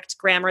correct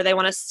grammar. They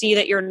want to see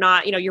that you're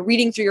not, you're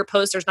reading through your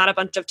post, there's not a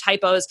bunch of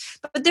typos,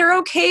 but they're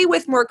okay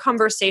with more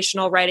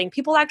conversational writing.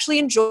 People actually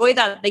enjoy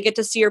that. They get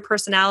to see your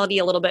personality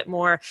a little bit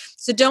more.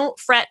 So don't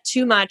fret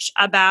too much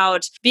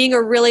about being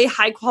a really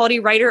high quality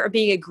writer or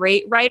being a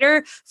great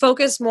writer.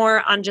 Focus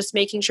more on just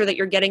making sure that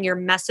you're getting your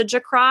message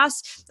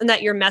across and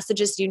that your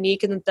message is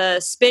unique and that the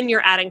spin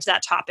you're adding to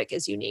that topic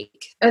is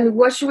unique. And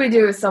what should we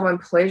do if someone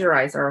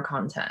plagiarizes our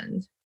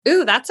content?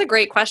 Ooh, that's a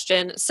great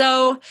question.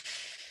 So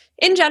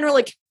in general,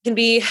 it can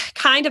be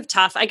kind of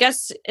tough. I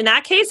guess in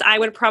that case, I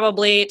would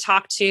probably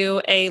talk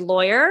to a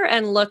lawyer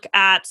and look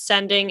at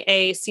sending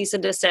a cease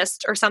and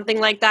desist or something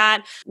like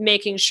that,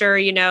 making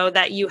sure,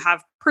 that you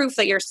have proof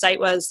that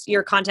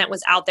your content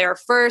was out there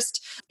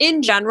first.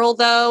 In general,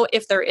 though,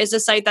 if there is a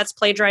site that's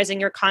plagiarizing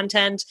your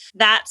content,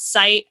 that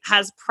site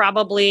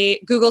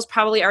Google's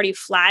probably already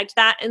flagged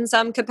that in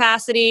some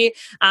capacity,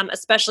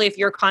 especially if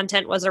your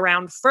content was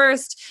around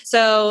first.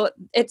 So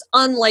it's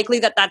unlikely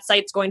that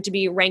site's going to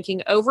be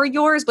ranking over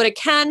yours, but it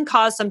can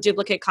cause some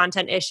duplicate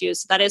content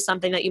issues. So that is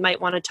something that you might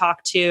want to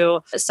talk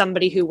to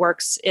somebody who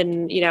works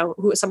in,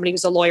 somebody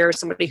who's a lawyer,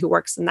 somebody who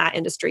works in that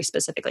industry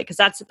specifically, because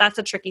that's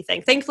a tricky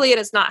thing. Thankfully, it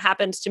has not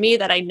happened to me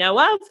that I know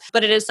of,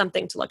 but it is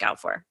something to look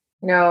out for.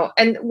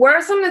 And what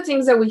are some of the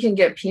things that we can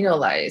get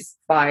penalized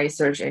by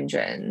search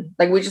engine?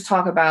 Like we just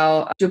talk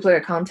about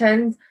duplicate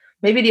content.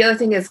 Maybe the other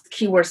thing is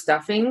keyword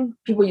stuffing.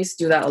 People used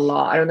to do that a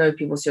lot. I don't know if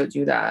people still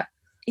do that.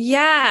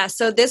 Yeah.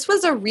 So this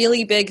was a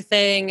really big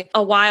thing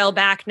a while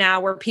back now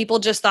where people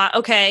just thought,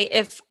 okay,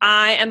 if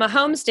I am a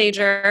home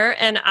stager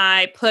and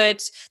I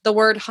put the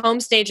word home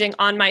staging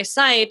on my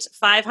site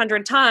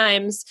 500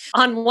 times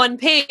on one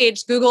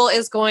page, Google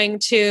is going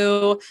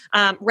to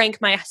rank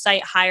my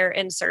site higher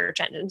in search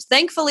engines.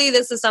 Thankfully,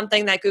 this is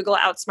something that Google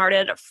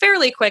outsmarted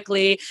fairly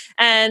quickly,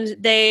 and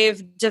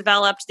they've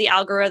developed the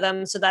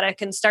algorithm so that it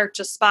can start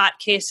to spot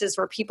cases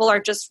where people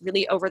are just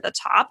really over the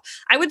top.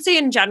 I would say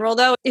in general,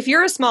 though, if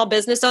you're a small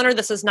business owner,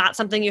 this is not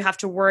something you have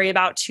to worry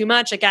about too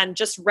much. Again,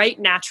 just write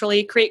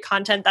naturally, create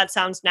content that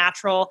sounds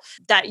natural,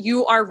 that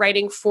you are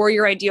writing for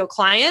your ideal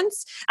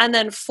clients, and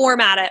then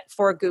format it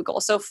for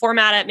Google. So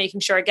format it,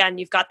 making sure, again,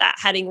 you've got that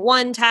heading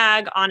 1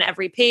 tag on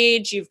every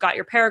page, you've got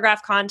your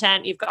paragraph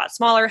content, you've got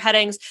smaller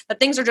headings, that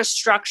things are just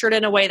structured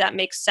in a way that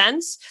makes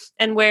sense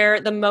and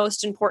where the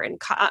most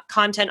important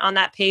content on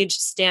that page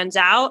stands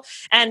out.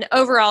 And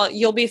overall,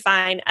 you'll be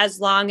fine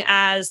as long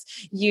as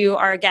you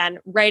are, again,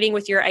 writing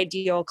with your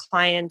ideal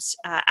client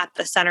at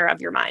the center of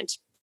your mind.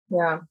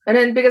 Yeah. And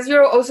then because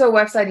you're also a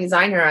website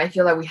designer, I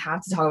feel like we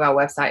have to talk about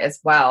website as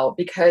well,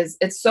 because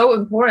it's so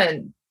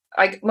important.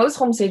 Like most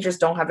home stagers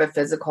don't have a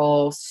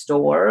physical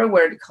store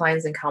where the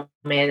clients can come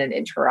in and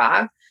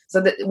interact.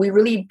 So that we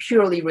really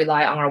purely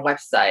rely on our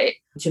website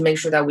to make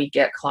sure that we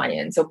get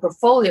clients. So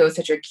portfolio is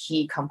such a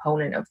key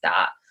component of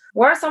that.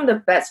 What are some of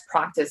the best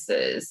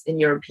practices, in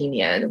your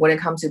opinion, when it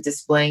comes to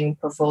displaying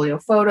portfolio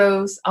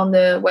photos on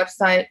the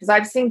website? Because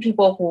I've seen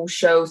people who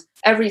shows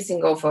every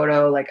single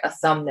photo like a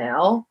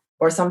thumbnail,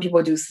 or some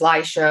people do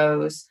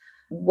slideshows.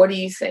 What do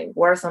you think?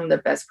 What are some of the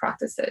best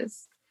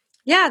practices?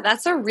 Yeah,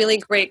 that's a really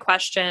great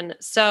question.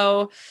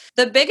 So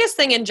the biggest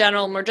thing in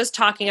general, when we're just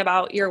talking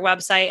about your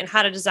website and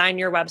how to design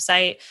your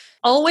website,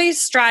 always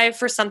strive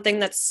for something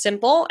that's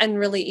simple and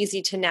really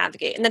easy to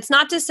navigate. And that's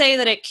not to say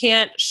that it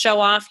can't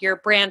show off your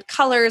brand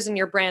colors and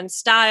your brand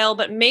style,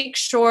 but make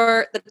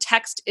sure the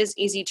text is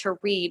easy to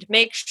read.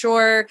 Make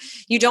sure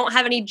you don't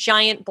have any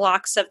giant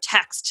blocks of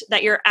text,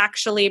 that you're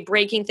actually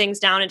breaking things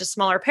down into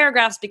smaller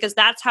paragraphs, because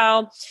that's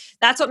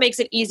what makes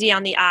it easy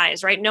on the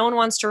eyes, right? No one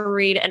wants to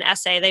read an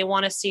essay. They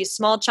want to see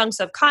small chunks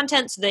of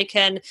content so they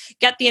can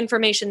get the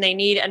information they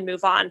need and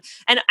move on.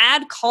 And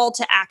add call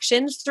to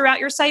actions throughout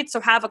your site. So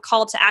have a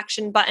call to action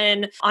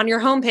button on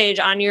your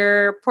homepage, on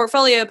your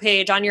portfolio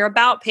page, on your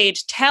about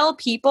page. Tell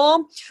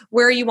people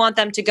where you want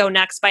them to go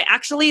next by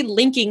actually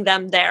linking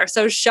them there.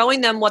 So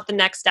showing them what the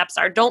next steps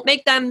are. Don't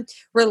make them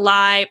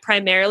rely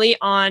primarily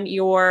on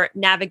your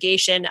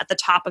navigation at the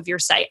top of your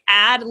site.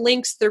 Add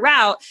links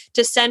throughout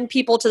to send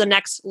people to the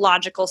next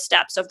logical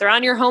step. So if they're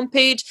on your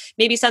homepage,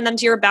 maybe send them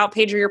to your about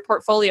page or your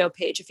portfolio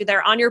page. If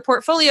they're on your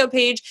portfolio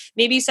page,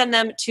 maybe send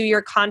them to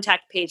your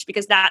contact page,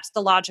 because that's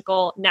the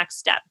logical next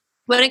step.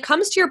 When it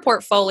comes to your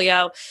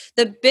portfolio,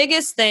 the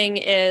biggest thing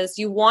is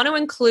you want to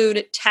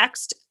include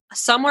text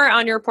somewhere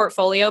on your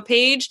portfolio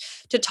page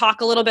to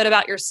talk a little bit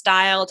about your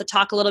style, to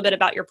talk a little bit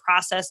about your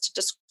process, to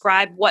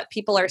describe what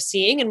people are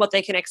seeing and what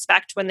they can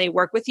expect when they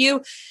work with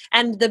you.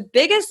 And the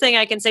biggest thing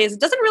I can say is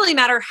it doesn't really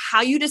matter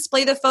how you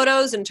display the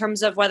photos in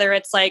terms of whether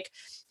it's like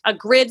a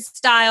grid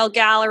style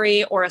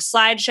gallery or a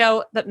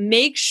slideshow, but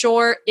make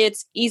sure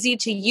it's easy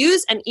to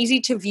use and easy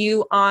to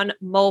view on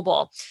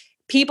mobile.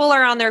 people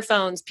are on their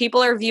phones.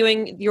 People are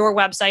viewing your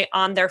website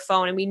on their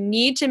phone. And we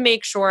need to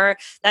make sure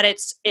that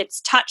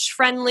it's touch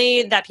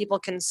friendly, that people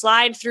can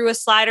slide through a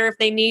slider if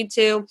they need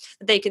to,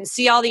 that they can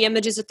see all the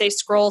images if they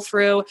scroll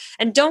through.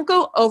 And don't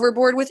go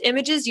overboard with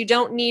images. You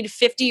don't need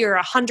 50 or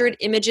 100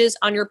 images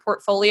on your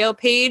portfolio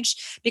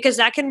page, because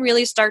that can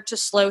really start to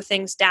slow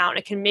things down.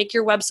 It can make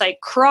your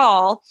website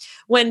crawl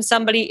when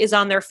somebody is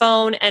on their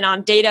phone and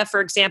on data, for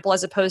example,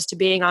 as opposed to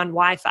being on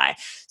Wi-Fi.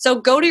 So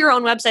go to your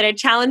own website. I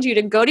challenge you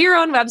to go to your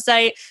own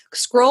website,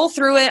 scroll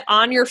through it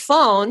on your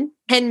phone,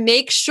 and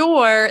make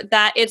sure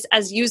that it's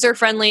as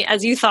user-friendly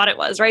as you thought it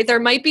was, right? There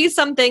might be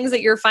some things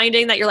that you're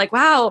finding that you're like,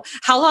 wow,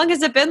 how long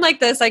has it been like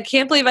this? I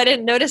can't believe I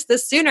didn't notice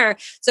this sooner.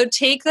 So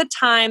take the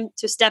time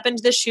to step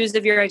into the shoes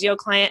of your ideal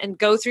client and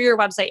go through your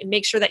website and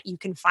make sure that you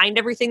can find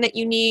everything that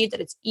you need,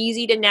 that it's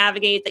easy to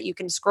navigate, that you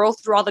can scroll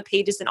through all the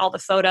pages and all the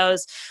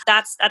photos.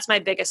 That's my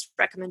biggest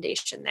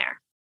recommendation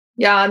there.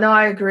 Yeah, no,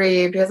 I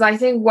agree. Because I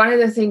think one of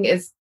the things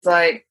is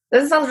like,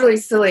 this sounds really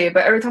silly,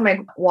 but every time I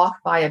walk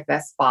by a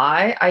Best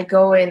Buy, I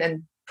go in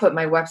and put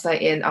my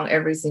website in on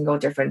every single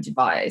different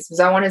device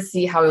because I want to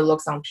see how it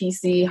looks on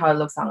PC, how it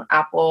looks on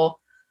Apple.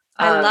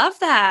 I love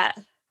that.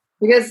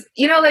 Because,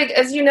 like,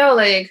 as you know,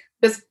 like,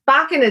 this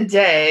back in the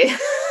day,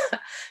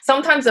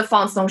 sometimes the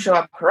fonts don't show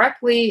up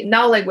correctly.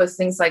 Now, like, with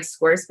things like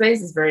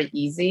Squarespace, it's very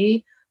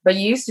easy. But it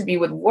used to be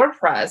with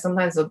WordPress,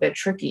 sometimes a bit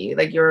tricky.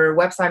 Like your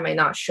website might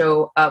not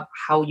show up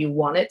how you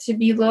want it to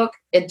be look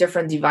at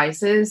different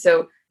devices.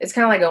 So it's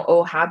kind of like an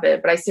old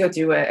habit, but I still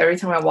do it. Every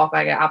time I walk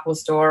by an Apple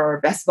store or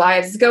Best Buy,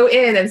 I just go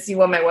in and see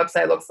what my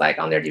website looks like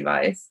on their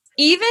device.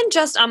 Even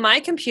just on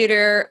my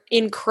computer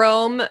in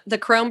Chrome, the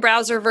Chrome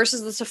browser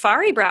versus the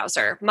Safari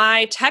browser,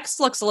 my text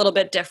looks a little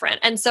bit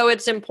different. And so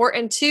it's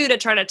important too to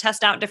try to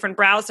test out different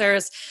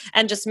browsers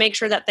and just make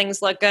sure that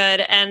things look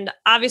good. And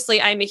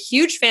obviously I'm a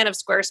huge fan of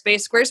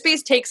Squarespace.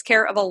 Squarespace takes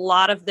care of a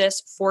lot of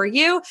this for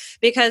you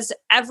because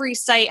every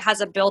site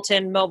has a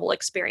built-in mobile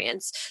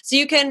experience. So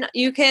you can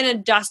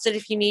adjust it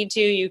if you need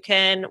to. You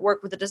can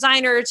work with a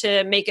designer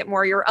to make it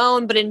more your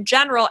own. But in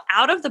general,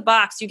 out of the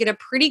box, you get a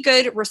pretty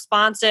good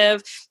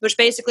responsive, which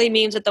basically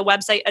means that the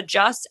website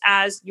adjusts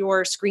as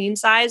your screen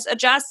size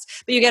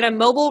adjusts, but you get a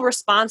mobile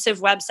responsive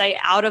website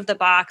out of the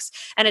box.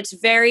 And it's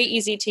very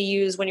easy to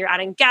use when you're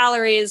adding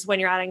galleries, when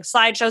you're adding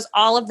slideshows.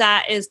 All of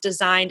that is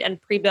designed and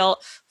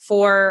pre-built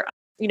for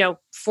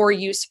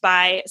use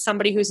by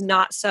somebody who's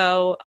not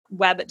so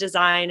web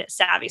design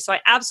savvy. So I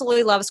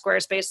absolutely love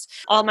Squarespace.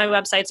 All my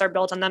websites are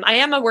built on them. I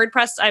am a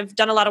WordPress. I've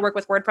done a lot of work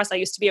with WordPress. I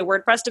used to be a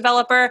WordPress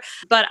developer,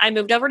 but I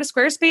moved over to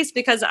Squarespace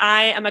because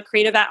I am a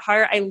creative at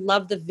heart. I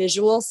love the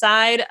visual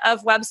side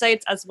of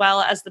websites as well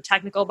as the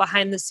technical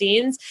behind the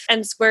scenes.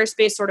 And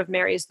Squarespace sort of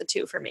marries the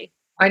two for me.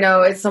 I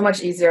know, it's so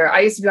much easier. I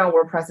used to be on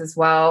WordPress as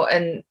well.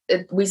 And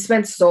we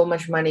spent so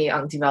much money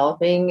on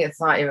developing. It's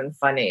not even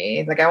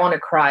funny. Like I want to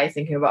cry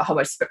thinking about how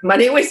much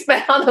money we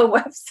spent on the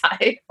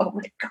website. Oh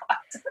my God.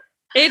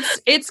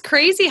 It's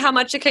crazy how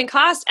much it can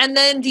cost. And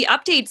then the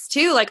updates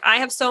too. Like I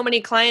have so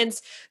many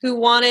clients who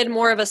wanted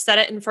more of a set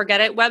it and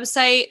forget it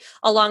website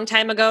a long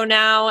time ago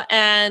now.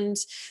 And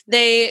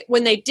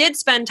when they did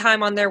spend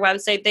time on their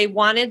website, they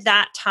wanted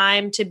that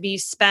time to be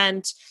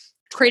spent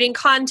creating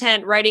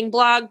content, writing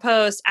blog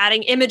posts,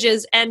 adding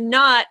images, and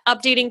not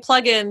updating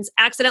plugins,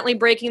 accidentally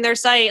breaking their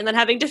site, and then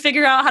having to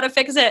figure out how to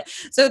fix it.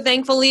 So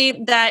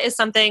thankfully, that is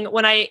something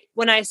when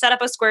I set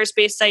up a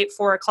Squarespace site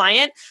for a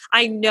client,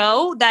 I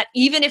know that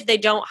even if they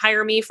don't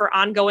hire me for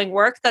ongoing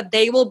work, that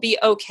they will be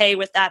okay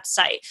with that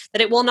site,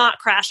 that it will not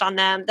crash on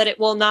them, that it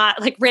will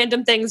not, like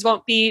random things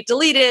won't be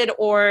deleted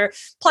or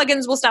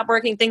plugins will stop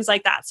working, things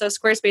like that. So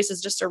Squarespace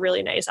is just a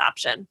really nice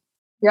option.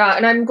 Yeah,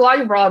 and I'm glad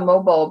you brought up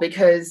mobile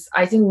because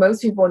I think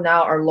most people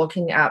now are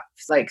looking at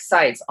like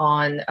sites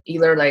on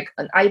either like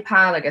an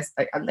iPad,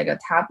 like a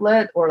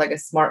tablet, or like a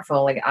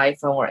smartphone, like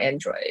iPhone or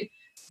Android.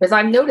 Because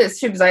I've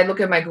noticed too, because I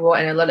look at my Google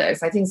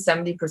Analytics, I think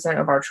 70%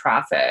 of our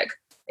traffic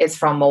is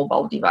from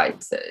mobile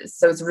devices.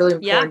 So it's really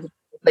important,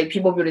 like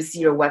people be able to see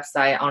your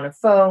website on a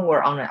phone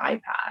or on an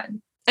iPad.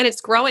 And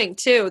it's growing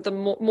too. The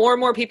more and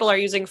more people are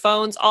using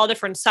phones, all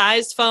different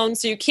sized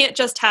phones. So you can't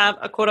just have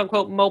a quote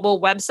unquote mobile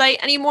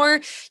website anymore.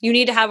 You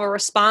need to have a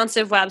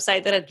responsive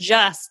website that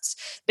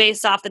adjusts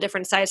based off the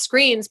different size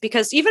screens.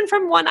 Because even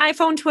from one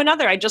iPhone to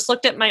another, I just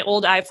looked at my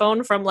old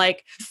iPhone from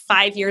like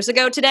 5 years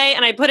ago today,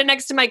 and I put it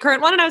next to my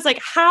current one. And I was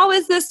like, how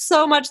is this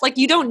so much? Like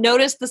you don't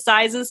notice the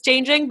sizes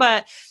changing,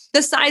 but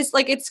the size,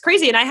 like it's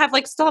crazy. And I have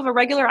still have a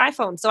regular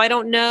iPhone. So I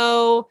don't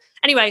know.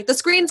 Anyway, the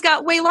screens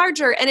got way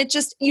larger and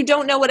you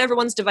don't know what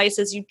everyone's device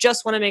is. You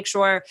just want to make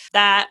sure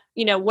that,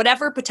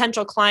 whatever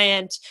potential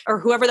client or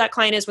whoever that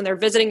client is, when they're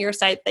visiting your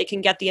site, they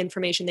can get the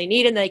information they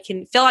need and they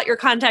can fill out your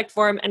contact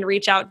form and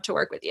reach out to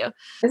work with you.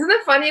 Isn't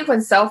it funny when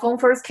cell phone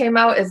first came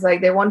out, it's like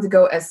they wanted to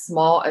go as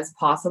small as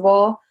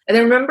possible. And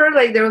then remember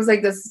there was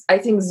this, I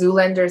think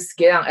Zoolander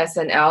skit on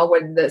SNL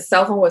where the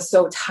cell phone was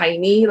so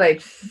tiny,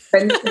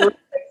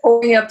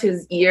 holding up to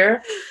his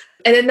ear.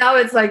 And then now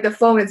it's like the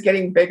phone is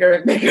getting bigger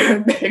and bigger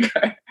and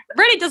bigger.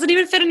 Right, it doesn't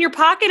even fit in your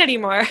pocket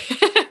anymore.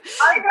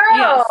 I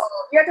know.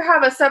 Yes. you have to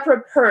have a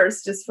separate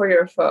purse just for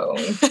your phone.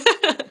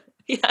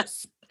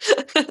 Yes.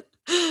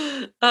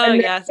 Oh,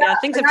 And yes. Yeah.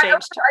 Things have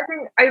changed. I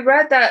think I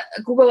read that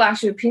Google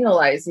actually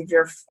penalized if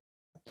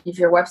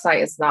your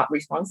website is not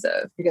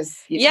responsive because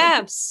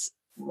Yes.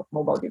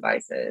 mobile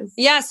devices.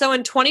 Yeah. So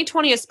in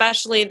 2020,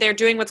 especially, they're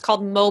doing what's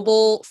called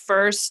mobile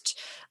first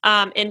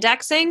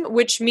indexing,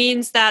 which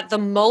means that the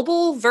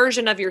mobile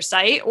version of your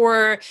site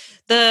or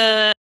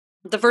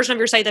the version of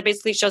your site that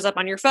basically shows up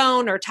on your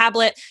phone or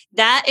tablet,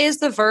 that is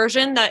the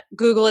version that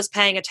Google is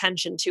paying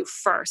attention to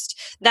first.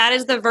 That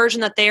is the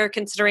version that they are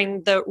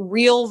considering the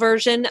real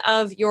version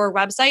of your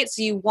website.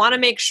 So you want to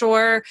make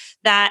sure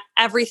that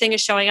everything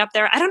is showing up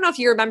there. I don't know if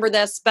you remember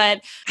this,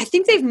 but I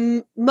think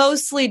they've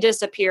mostly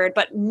disappeared.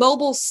 But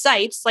mobile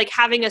sites, like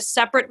having a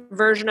separate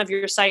version of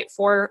your site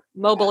for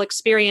mobile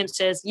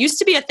experiences, used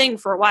to be a thing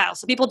for a while.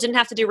 So people didn't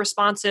have to do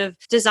responsive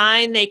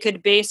design. They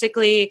could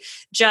basically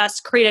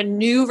just create a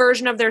new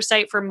version of their site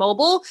for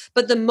mobile,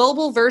 but the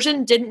mobile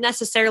version didn't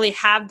necessarily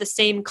have the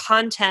same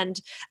content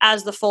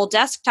as the full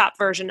desktop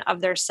version of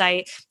their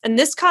site. And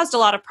this caused a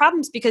lot of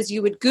problems because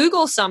you would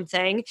Google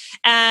something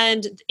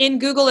and in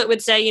Google it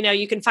would say,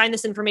 you can find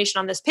this information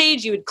on this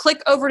page. You would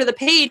click over to the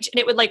page and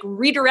it would like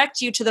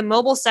redirect you to the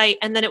mobile site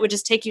and then it would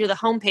just take you to the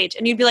homepage.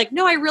 And you'd be like,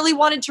 no, I really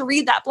wanted to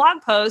read that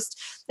blog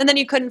post. And then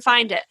you couldn't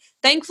find it.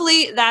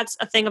 Thankfully, that's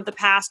a thing of the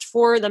past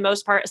for the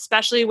most part,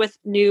 especially with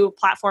new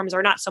platforms,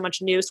 or not so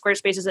much new.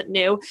 Squarespace isn't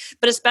new,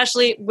 but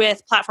especially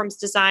with platforms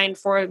designed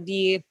for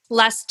the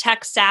less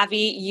tech savvy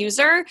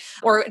user,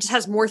 or it just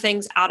has more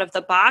things out of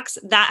the box.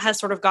 That has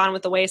sort of gone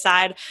with the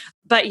wayside.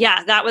 But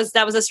yeah, that was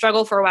a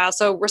struggle for a while.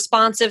 So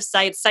responsive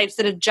sites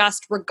that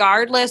adjust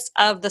regardless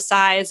of the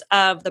size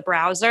of the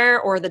browser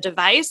or the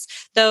device,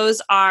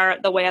 those are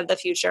the way of the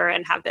future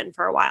and have been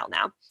for a while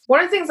now.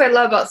 One of the things I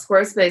love about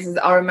Squarespace is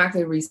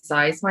automatically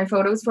resize my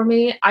photos for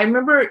me. I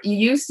remember it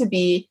used to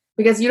be,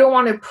 because you don't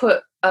want to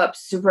put up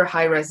super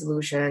high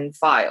resolution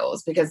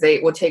files because they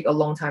will take a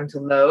long time to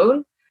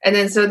load. And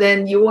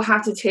then you will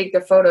have to take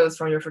the photos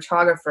from your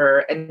photographer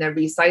and then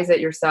resize it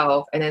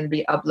yourself and then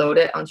re-upload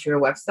it onto your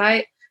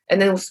website.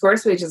 And then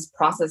Squarespace just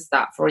process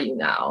that for you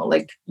now.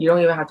 Like you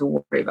don't even have to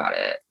worry about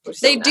it.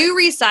 They do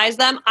resize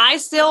them. I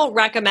still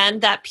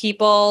recommend that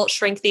people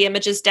shrink the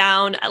images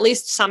down at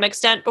least to some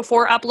extent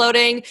before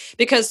uploading,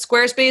 because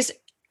Squarespace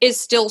is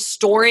still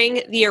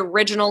storing the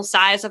original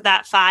size of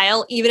that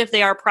file, even if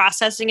they are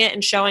processing it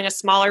and showing a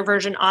smaller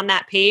version on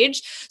that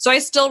page. So I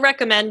still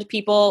recommend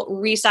people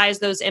resize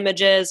those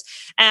images.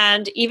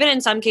 And even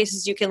in some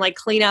cases, you can like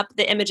clean up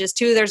the images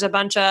too. There's a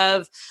bunch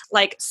of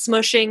like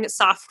smushing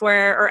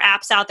software or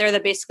apps out there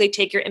that basically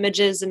take your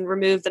images and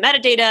remove the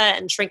metadata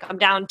and shrink them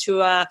down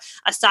to a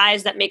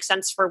size that makes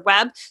sense for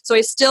web. So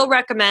I still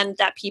recommend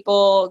that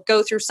people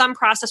go through some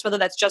process, whether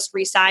that's just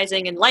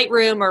resizing in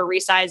Lightroom or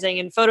resizing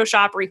in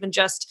Photoshop or even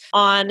just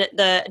on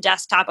the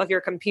desktop of your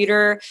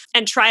computer,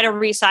 and try to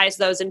resize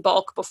those in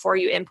bulk before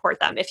you import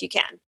them if you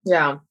can.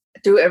 Yeah,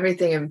 do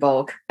everything in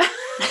bulk.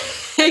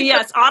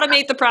 Yes,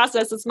 automate the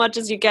process as much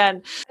as you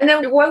can. And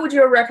then what would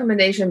your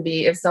recommendation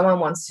be if someone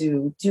wants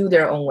to do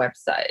their own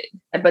website,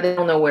 but they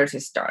don't know where to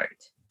start?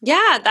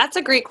 Yeah, that's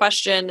a great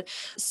question.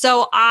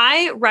 So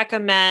I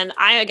recommend,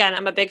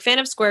 I'm a big fan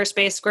of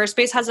Squarespace.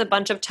 Squarespace has a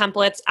bunch of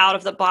templates out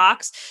of the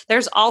box.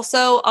 There's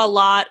also a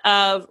lot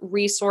of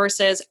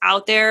resources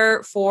out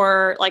there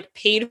for like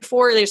paid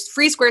for. There's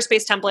free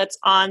Squarespace templates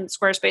on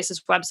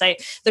Squarespace's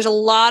website. There's a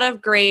lot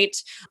of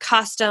great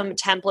custom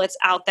templates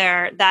out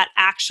there that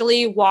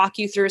actually walk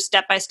you through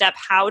step by step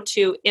how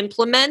to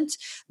implement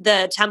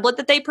the template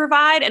that they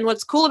provide. And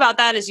what's cool about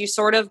that is you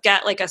sort of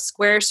get like a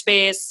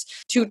Squarespace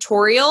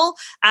tutorial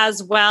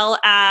as well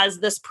as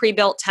this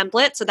pre-built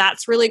template. So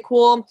that's really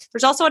cool.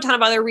 There's also a ton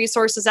of other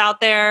resources out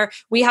there.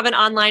 We have an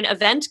online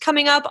event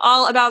coming up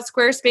all about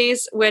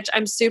Squarespace, which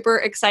I'm super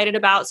excited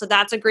about. So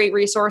that's a great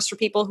resource for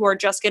people who are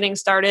just getting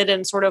started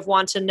and sort of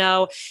want to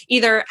know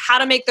either how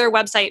to make their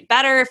website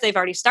better if they've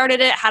already started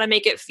it, how to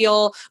make it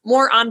feel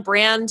more on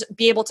brand,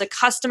 be able to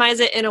customize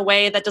it in a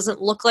way that doesn't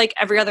look like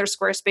every other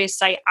Squarespace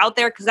site out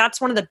there. Because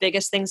that's one of the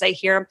biggest things I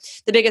hear.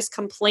 The biggest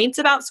complaints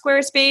about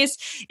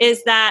Squarespace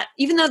is that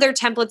even though their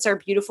templates are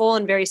beautiful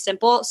and very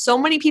simple, so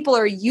many people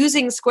are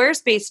using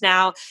Squarespace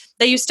now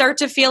that you start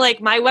to feel like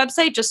my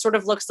website just sort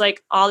of looks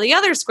like all the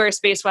other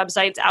Squarespace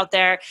websites out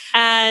there.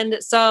 And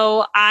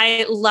so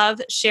I love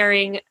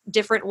sharing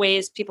different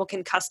ways people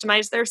can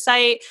customize their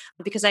site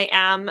because I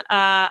am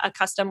a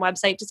custom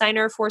website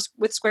designer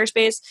with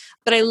Squarespace.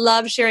 But I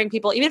love sharing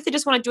people, even if they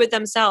just want to do it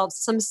themselves,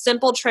 some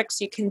simple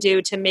tricks you can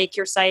do to make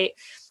your site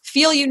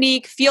feel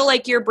unique, feel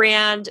like your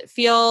brand,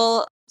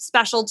 feel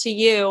special to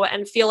you,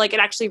 and feel like it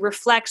actually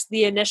reflects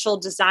the initial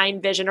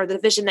design vision or the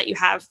vision that you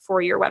have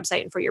for your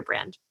website and for your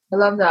brand. I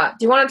love that.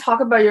 Do you want to talk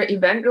about your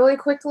event really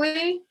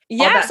quickly?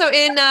 Yeah, so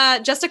in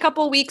just a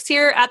couple weeks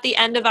here at the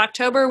end of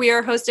October, we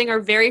are hosting our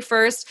very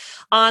first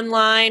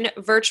online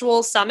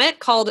virtual summit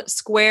called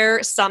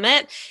Square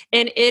Summit.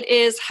 And it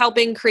is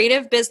helping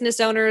creative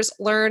business owners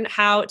learn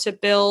how to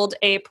build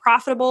a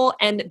profitable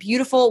and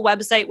beautiful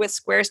website with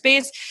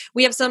Squarespace.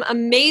 We have some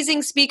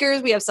amazing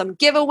speakers. We have some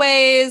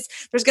giveaways.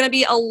 There's going to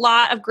be a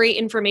lot of great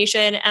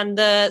information. And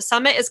the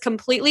summit is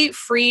completely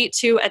free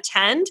to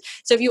attend.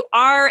 So if you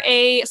are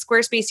a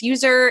Squarespace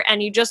user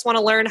and you just want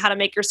to learn how to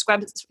make your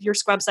Squarespace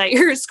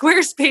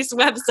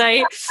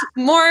website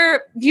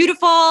more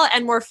beautiful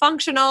and more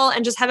functional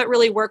and just have it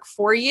really work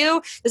for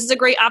you, this is a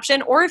great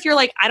option. Or if you're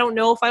like, I don't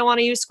know if I want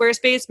to use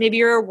Squarespace, maybe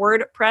you're a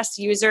WordPress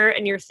user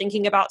and you're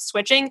thinking about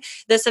switching,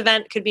 this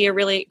event could be a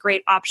really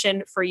great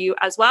option for you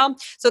as well.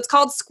 So it's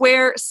called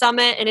Square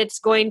Summit, and it's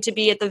going to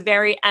be at the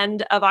very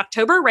end of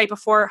October, right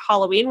before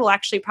Halloween. We'll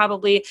actually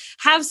probably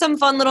have some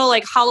fun little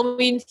like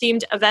Halloween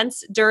themed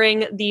events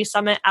during the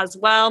summit as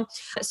well.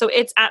 So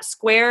it's at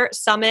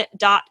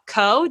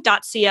squaresummit.co.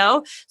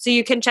 So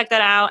you can check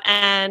that out.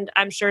 And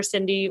I'm sure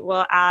Cindy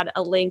will add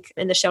a link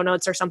in the show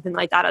notes or something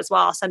like that as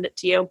well. I'll send it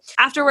to you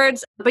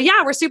afterwards. But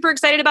yeah, we're super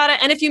excited about it.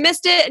 And if you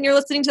missed it and you're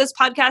listening to this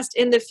podcast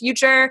in the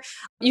future,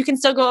 you can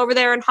still go over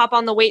there and hop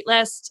on the wait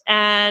list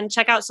and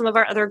check out some of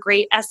our other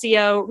great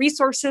SEO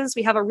resources.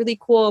 We have a really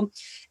cool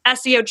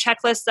SEO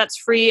checklist that's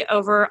free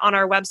over on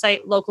our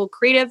website,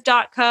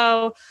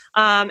 localcreative.co,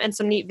 and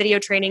some neat video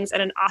trainings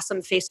and an awesome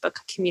Facebook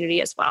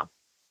community as well.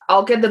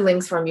 I'll get the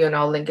links from you and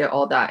I'll link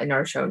all that in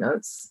our show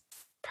notes.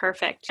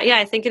 Perfect. Yeah,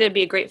 I think it'd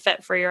be a great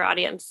fit for your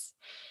audience.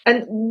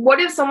 And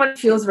what if someone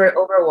feels very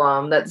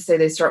overwhelmed? Let's say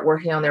they start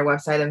working on their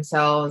website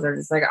themselves. They're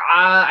just like,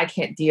 I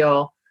can't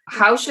deal.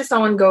 How should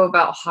someone go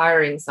about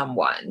hiring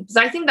someone? Because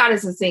I think that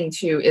is the thing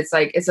too. It's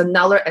like, it's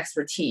another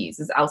expertise.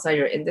 It's outside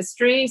your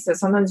industry. So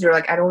sometimes you're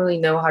like, I don't really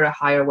know how to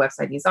hire a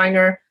website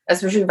designer,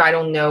 especially if I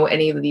don't know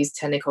any of these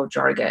technical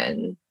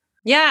jargon.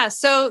 Yeah.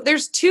 So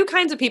there's two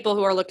kinds of people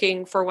who are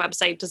looking for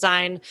website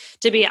design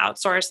to be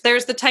outsourced.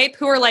 There's the type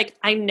who are like,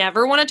 I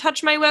never want to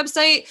touch my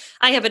website.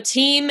 I have a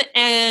team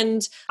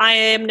and I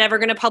am never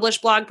going to publish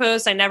blog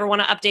posts. I never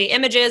want to update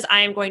images.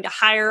 I am going to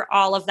hire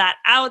all of that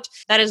out.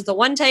 That is the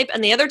one type.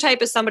 And the other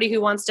type is somebody who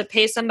wants to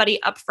pay somebody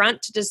upfront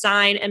to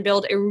design and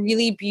build a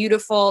really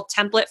beautiful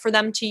template for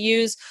them to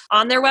use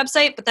on their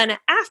website. But then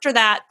after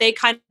that, they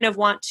kind of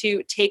want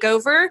to take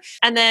over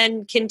and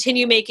then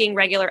continue making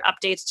regular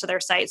updates to their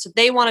site. So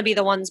they want to be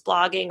the ones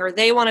blogging, or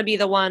they want to be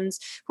the ones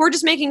who are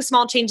just making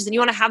small changes, and you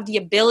want to have the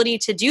ability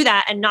to do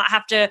that and not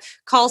have to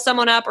call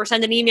someone up or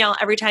send an email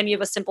every time you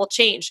have a simple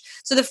change.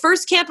 So the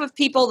first camp of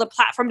people, the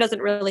platform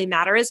doesn't really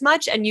matter as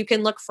much, and you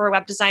can look for a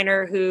web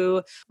designer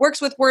who works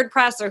with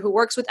WordPress or who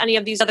works with any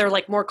of these other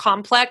like more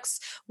complex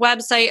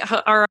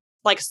website or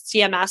like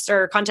CMS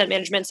or content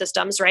management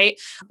systems,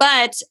 right?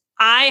 But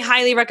I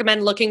highly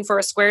recommend looking for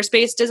a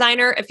Squarespace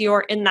designer if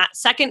you're in that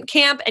second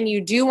camp and you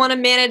do want to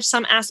manage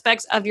some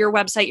aspects of your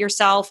website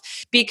yourself,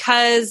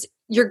 because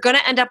you're going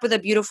to end up with a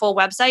beautiful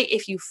website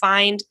if you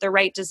find the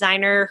right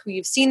designer who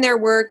you've seen their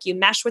work, you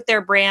mesh with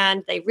their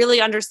brand, they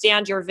really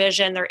understand your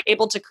vision, they're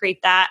able to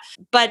create that.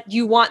 But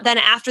you want, then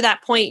after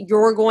that point,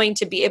 you're going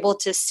to be able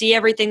to see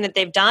everything that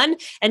they've done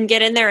and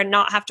get in there and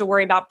not have to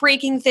worry about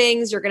breaking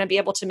things. You're going to be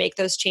able to make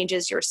those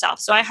changes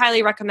yourself. So I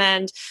highly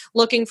recommend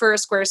looking for a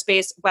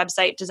Squarespace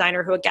website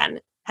designer who,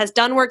 again, has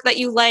done work that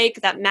you like,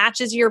 that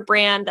matches your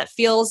brand, that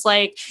feels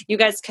like you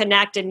guys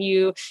connect, and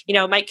you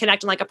might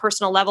connect on like a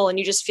personal level, and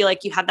you just feel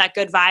like you have that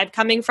good vibe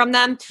coming from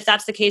them. If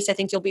that's the case, I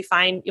think you'll be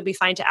fine. You'll be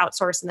fine to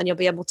outsource, and then you'll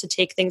be able to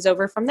take things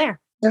over from there.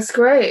 That's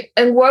great.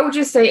 And what would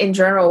you say in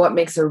general, what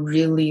makes a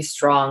really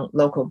strong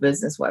local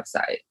business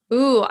website?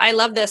 Ooh, I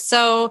love this.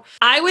 So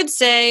I would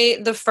say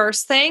the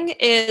first thing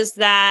is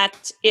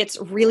that it's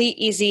really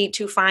easy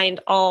to find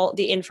all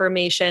the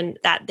information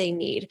that they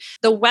need.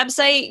 Your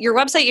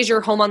website is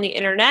your home on the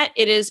internet.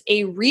 It is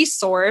a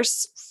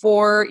resource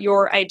for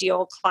your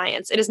ideal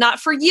clients. It is not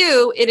for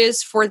you, it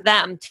is for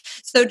them.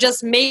 So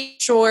just make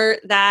sure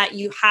that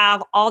you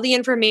have all the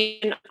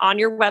information on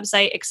your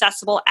website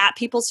accessible at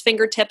people's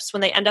fingertips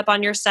when they end up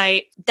on your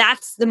site.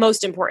 That's the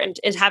most important,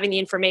 is having the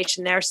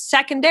information there.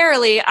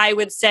 Secondarily, I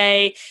would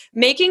say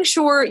making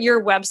sure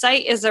your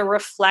website is a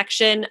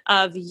reflection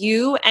of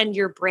you and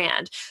your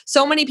brand.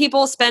 So many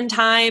people spend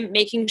time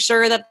making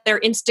sure that their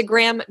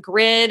Instagram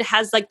grid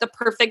has like the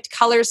perfect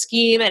color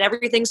scheme and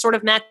everything sort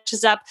of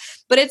matches up.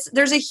 But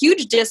there's a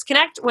huge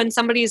disconnect when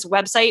somebody's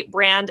website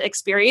brand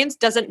experience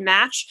doesn't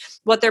match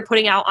what they're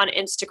putting out on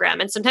Instagram.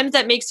 And sometimes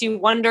that makes you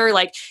wonder,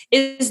 like,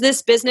 is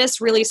this business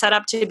really set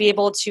up to be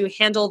able to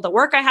handle the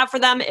work I have for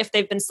them if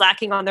they've been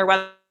slacking on their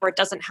website, or it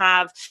doesn't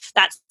have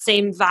that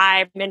same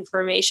vibe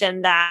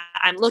information that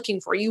I'm looking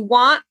for? You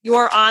want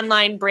your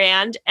online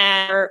brand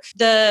and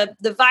the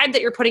vibe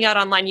that you're putting out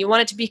online, you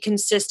want it to be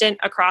consistent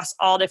across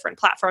all different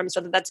platforms,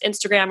 whether that's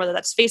Instagram, whether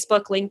that's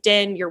Facebook,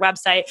 LinkedIn, your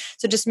website.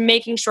 So just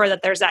making sure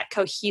that there's that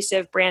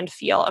cohesive brand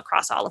feel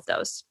across all of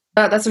those.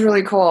 That's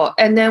really cool.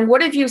 And then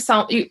what if you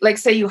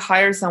say you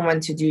hire someone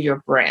to do your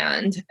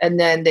brand and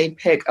then they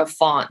pick a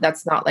font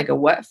that's not like a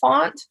wet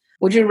font?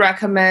 would you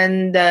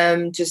recommend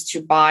them just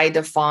to buy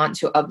the font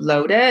to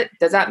upload it?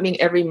 Does that mean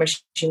every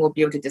machine will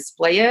be able to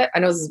display it? I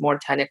know this is more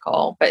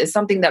technical, but it's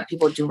something that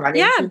people do run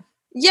Yeah. into.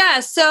 Yeah,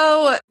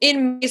 so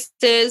in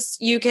cases,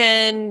 you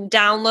can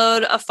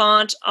download a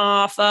font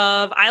off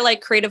of, I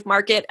like Creative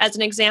Market as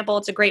an example.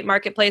 It's a great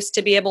marketplace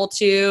to be able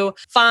to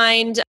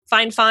find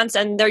fonts,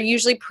 and they're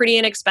usually pretty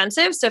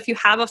inexpensive. So if you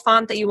have a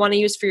font that you want to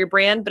use for your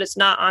brand, but it's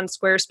not on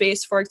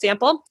Squarespace, for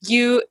example,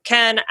 you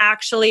can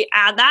actually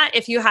add that.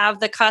 If you have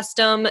the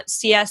custom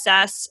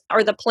CSS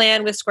or the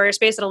plan with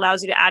Squarespace, it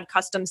allows you to add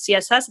custom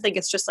CSS. I think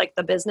it's just like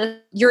the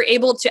business. You're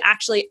able to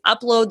actually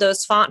upload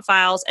those font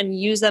files and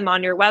use them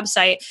on your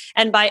website.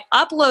 And by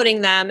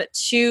uploading them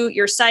to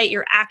your site,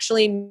 you're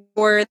actually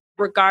more,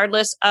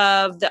 regardless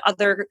of the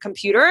other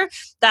computer,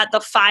 that the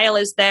file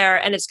is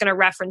there and it's going to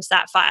reference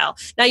that file.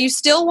 Now, you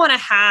still want to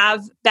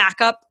have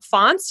backup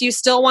fonts. You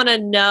still want to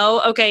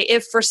know, okay,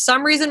 if for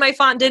some reason my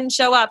font didn't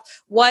show up,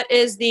 what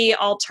is the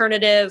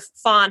alternative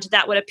font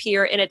that would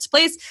appear in its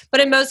place? But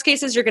in most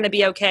cases, you're going to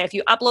be okay. If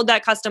you upload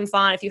that custom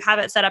font, if you have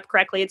it set up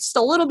correctly, it's just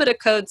a little bit of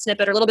code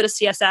snippet or a little bit of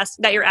CSS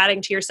that you're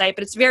adding to your site,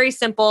 but it's very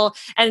simple.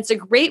 And it's a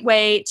great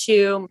way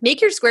to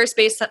make your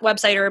Squarespace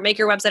website or make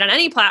your website on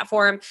any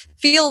platform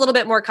feel a little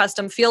bit more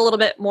custom, feel a little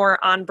bit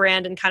more on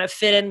brand, and kind of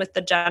fit in with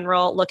the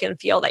general look and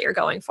feel that you're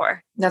going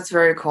for. That's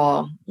very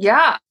cool.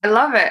 Yeah, I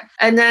love it.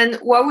 And then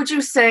what would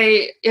you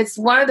say it's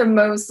one of the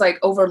most like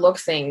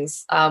overlooked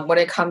things when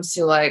it comes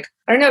to like,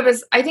 I don't know, but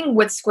I think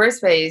with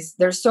Squarespace,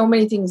 there's so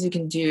many things you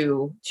can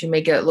do to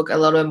make it look a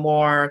little bit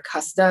more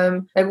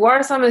custom. Like what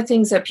are some of the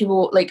things that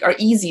people like are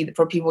easy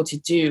for people to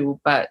do,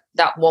 but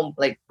that won't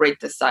like break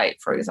the site,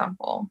 for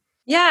example?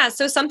 Yeah.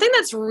 So something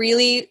that's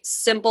really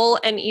simple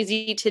and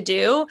easy to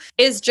do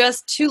is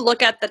just to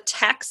look at the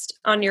text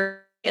on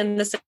your, in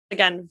this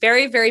again,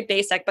 very, very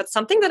basic, but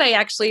something that I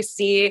actually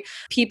see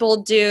people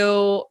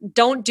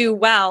don't do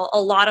well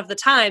a lot of the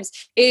times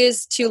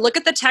is to look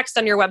at the text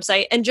on your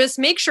website and just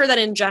make sure that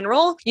in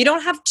general, you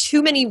don't have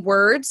too many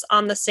words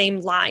on the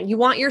same line. You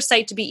want your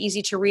site to be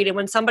easy to read. And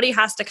when somebody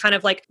has to kind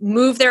of like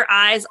move their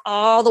eyes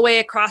all the way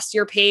across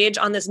your page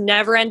on this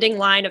never ending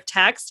line of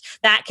text,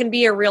 that can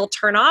be a real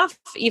turnoff,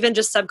 even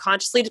just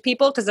subconsciously to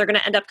people, because they're going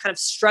to end up kind of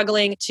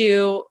struggling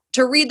to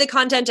read the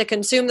content, to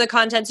consume the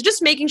content. So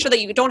just making sure that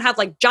you don't have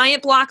like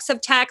giant blocks of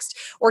text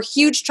or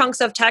huge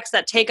chunks of text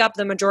that take up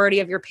the majority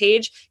of your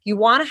page. You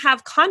want to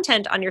have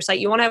content on your site.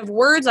 You want to have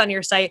words on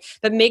your site,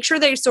 but make sure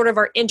they sort of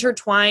are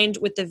intertwined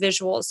with the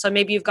visuals. So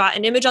maybe you've got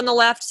an image on the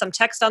left, some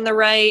text on the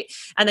right,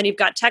 and then you've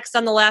got text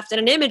on the left and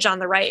an image on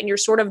the right. And you're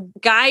sort of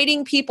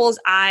guiding people's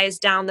eyes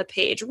down the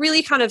page.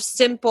 Really kind of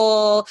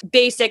simple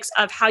basics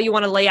of how you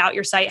want to lay out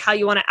your site, how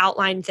you want to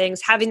outline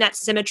things, having that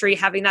symmetry,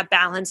 having that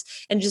balance,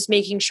 and just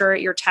making sure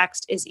your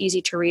text is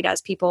easy to read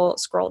as people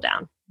scroll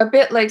down. A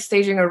bit like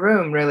staging a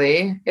room,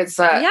 really. It's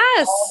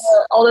yes,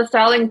 all the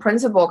styling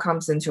principle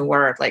comes into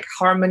work, like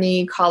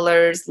harmony,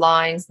 colors,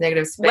 lines,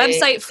 negative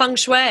space. Website feng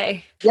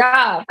shui.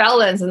 Yeah,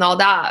 balance and all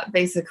that,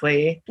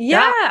 basically.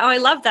 Yeah. Oh, I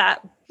love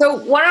that. So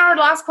one of our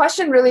last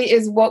question really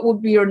is what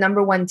would be your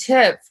number one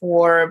tip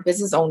for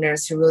business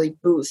owners to really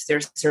boost their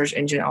search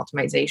engine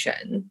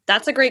optimization?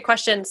 That's a great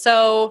question.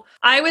 So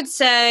I would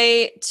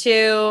say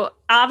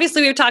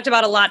obviously we've talked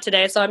about a lot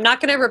today, so I'm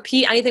not going to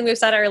repeat anything we've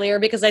said earlier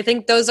because I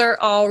think those are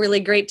all really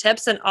great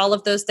tips and all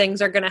of those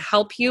things are going to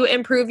help you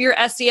improve your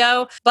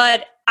SEO.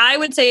 But I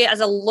would say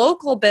as a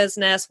local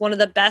business, one of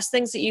the best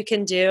things that you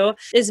can do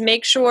is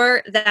make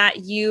sure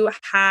that you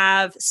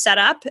have set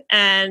up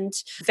and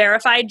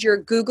verified your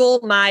Google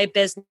My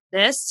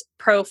Business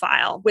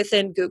profile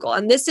within Google.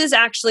 And this is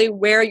actually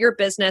where your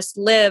business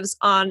lives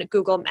on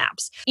Google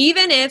Maps.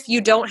 Even if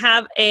you don't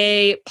have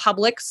a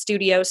public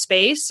studio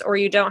space or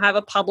you don't have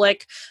a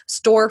public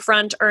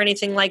storefront or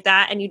anything like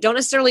that, and you don't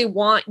necessarily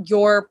want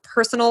your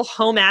personal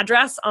home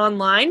address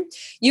online,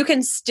 you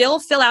can still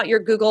fill out your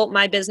Google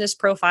My Business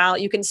profile.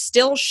 You can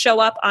still show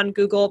up on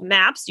Google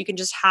Maps. You can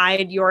just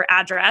hide your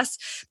address.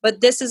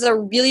 But this is a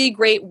really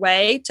great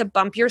way to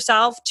bump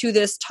yourself to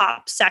this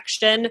top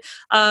section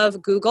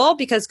of Google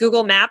because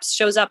Google Maps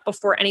shows up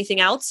before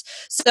anything else.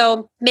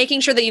 So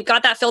making sure that you've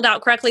got that filled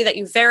out correctly, that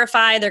you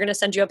verify, they're going to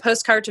send you a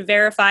postcard to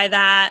verify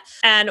that.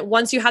 And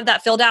once you have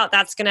that filled out,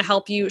 that's going to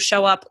help you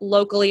show up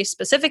locally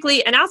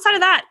specifically. And outside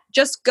of that,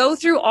 just go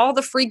through all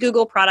the free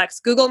Google products.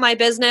 Google My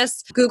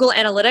Business, Google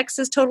Analytics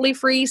is totally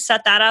free.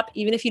 Set that up.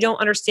 Even if you don't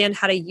understand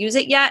how to use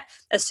it yet,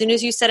 as soon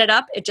as you set it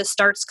up, it just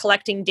starts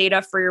collecting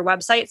data for your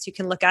website so you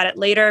can look at it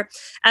later.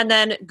 And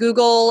then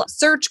Google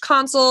Search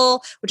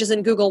Console, which is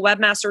in Google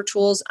Webmaster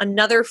Tools,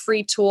 another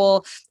free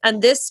tool.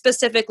 And this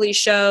specifically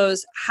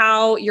shows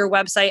how your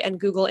website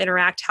and Google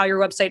interact, how your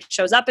website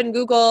shows up in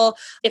Google,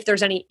 if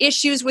there's any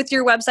issues with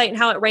your website and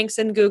how it ranks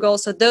in Google.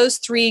 So those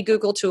three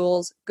Google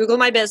tools, Google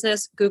My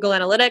Business, Google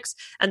Analytics,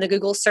 and the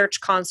Google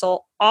Search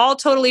Console, all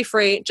totally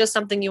free, just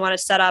something you want to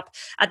set up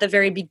at the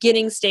very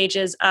beginning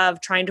stages of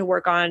trying to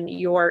work on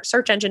your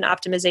search engine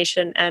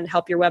optimization and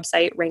help your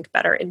website rank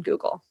better in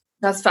Google.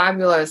 That's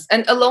fabulous.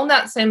 And along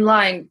that same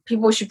line,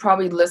 people should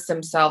probably list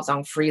themselves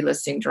on free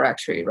listing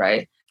directory,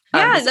 right?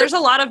 Yeah, there's a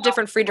lot of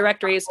different free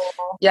directories.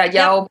 Yeah,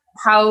 Yelp,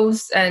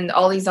 House, and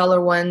all these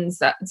other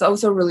ones. It's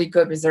also really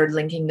good because they're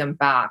linking them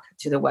back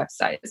to the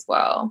website as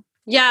well.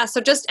 Yeah, so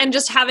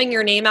just having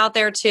your name out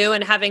there too,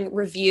 and having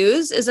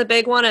reviews is a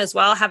big one as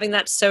well, having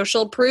that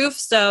social proof.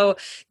 So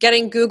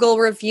getting Google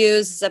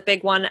reviews is a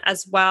big one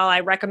as well.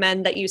 I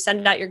recommend that you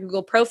send out your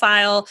Google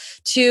profile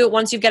to,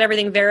 once you get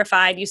everything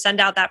verified, you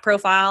send out that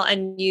profile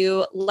and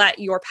you let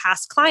your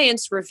past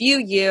clients review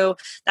you.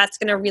 That's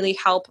going to really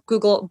help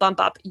Google bump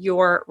up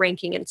your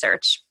ranking in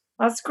search.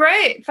 That's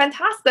great.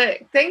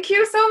 Fantastic. Thank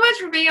you so much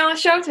for being on the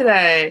show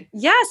today.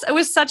 Yes, it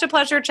was such a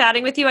pleasure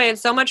chatting with you. I had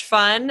so much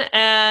fun,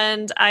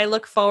 and I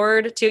look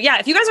forward to,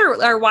 if you guys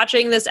are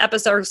watching this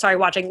episode,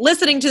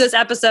 listening to this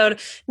episode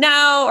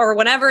now or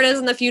whenever it is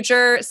in the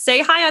future,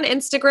 say hi on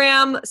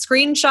Instagram,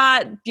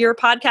 screenshot your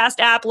podcast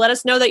app, let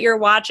us know that you're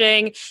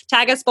watching,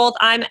 tag us both.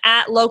 I'm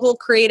at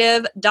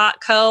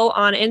localcreative.co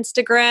on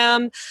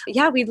Instagram.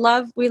 Yeah, we'd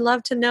love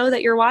to know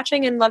that you're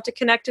watching and love to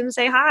connect and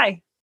say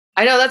hi.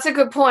 I know, that's a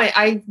good point.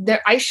 I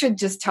should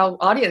just tell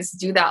audience to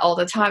do that all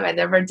the time. I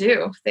never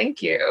do.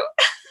 Thank you.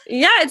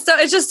 Yeah, it's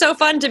just so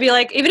fun to be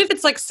like, even if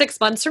it's like 6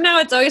 months from now,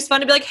 it's always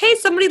fun to be like, hey,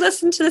 somebody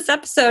listened to this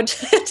episode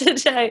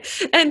today,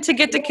 and to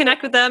get to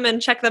connect with them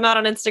and check them out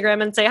on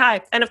Instagram and say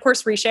hi. And of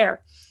course, reshare.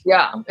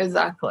 Yeah,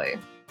 exactly.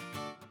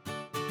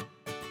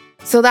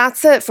 So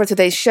that's it for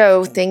today's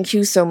show. Thank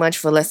you so much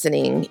for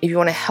listening. If you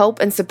want to help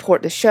and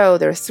support the show,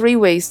 there are 3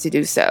 ways to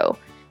do so.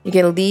 You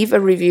can leave a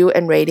review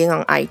and rating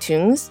on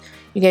iTunes.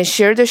 You can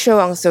share the show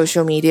on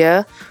social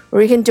media,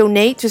 or you can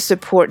donate to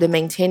support the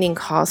maintaining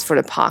costs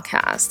for the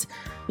podcast.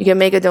 You can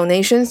make a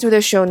donation through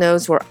the show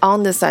notes or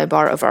on the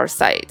sidebar of our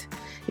site.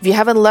 If you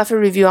haven't left a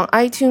review on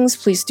iTunes,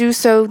 please do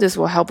so. This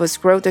will help us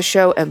grow the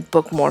show and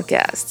book more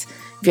guests.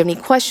 If you have any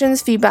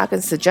questions, feedback,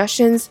 and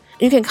suggestions,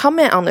 you can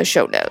comment on the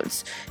show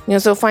notes. You can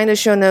also find the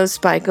show notes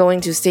by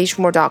going to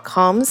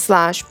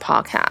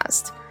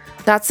stagemore.com/podcast.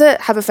 That's it.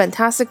 Have a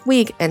fantastic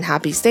week and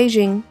happy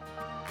staging.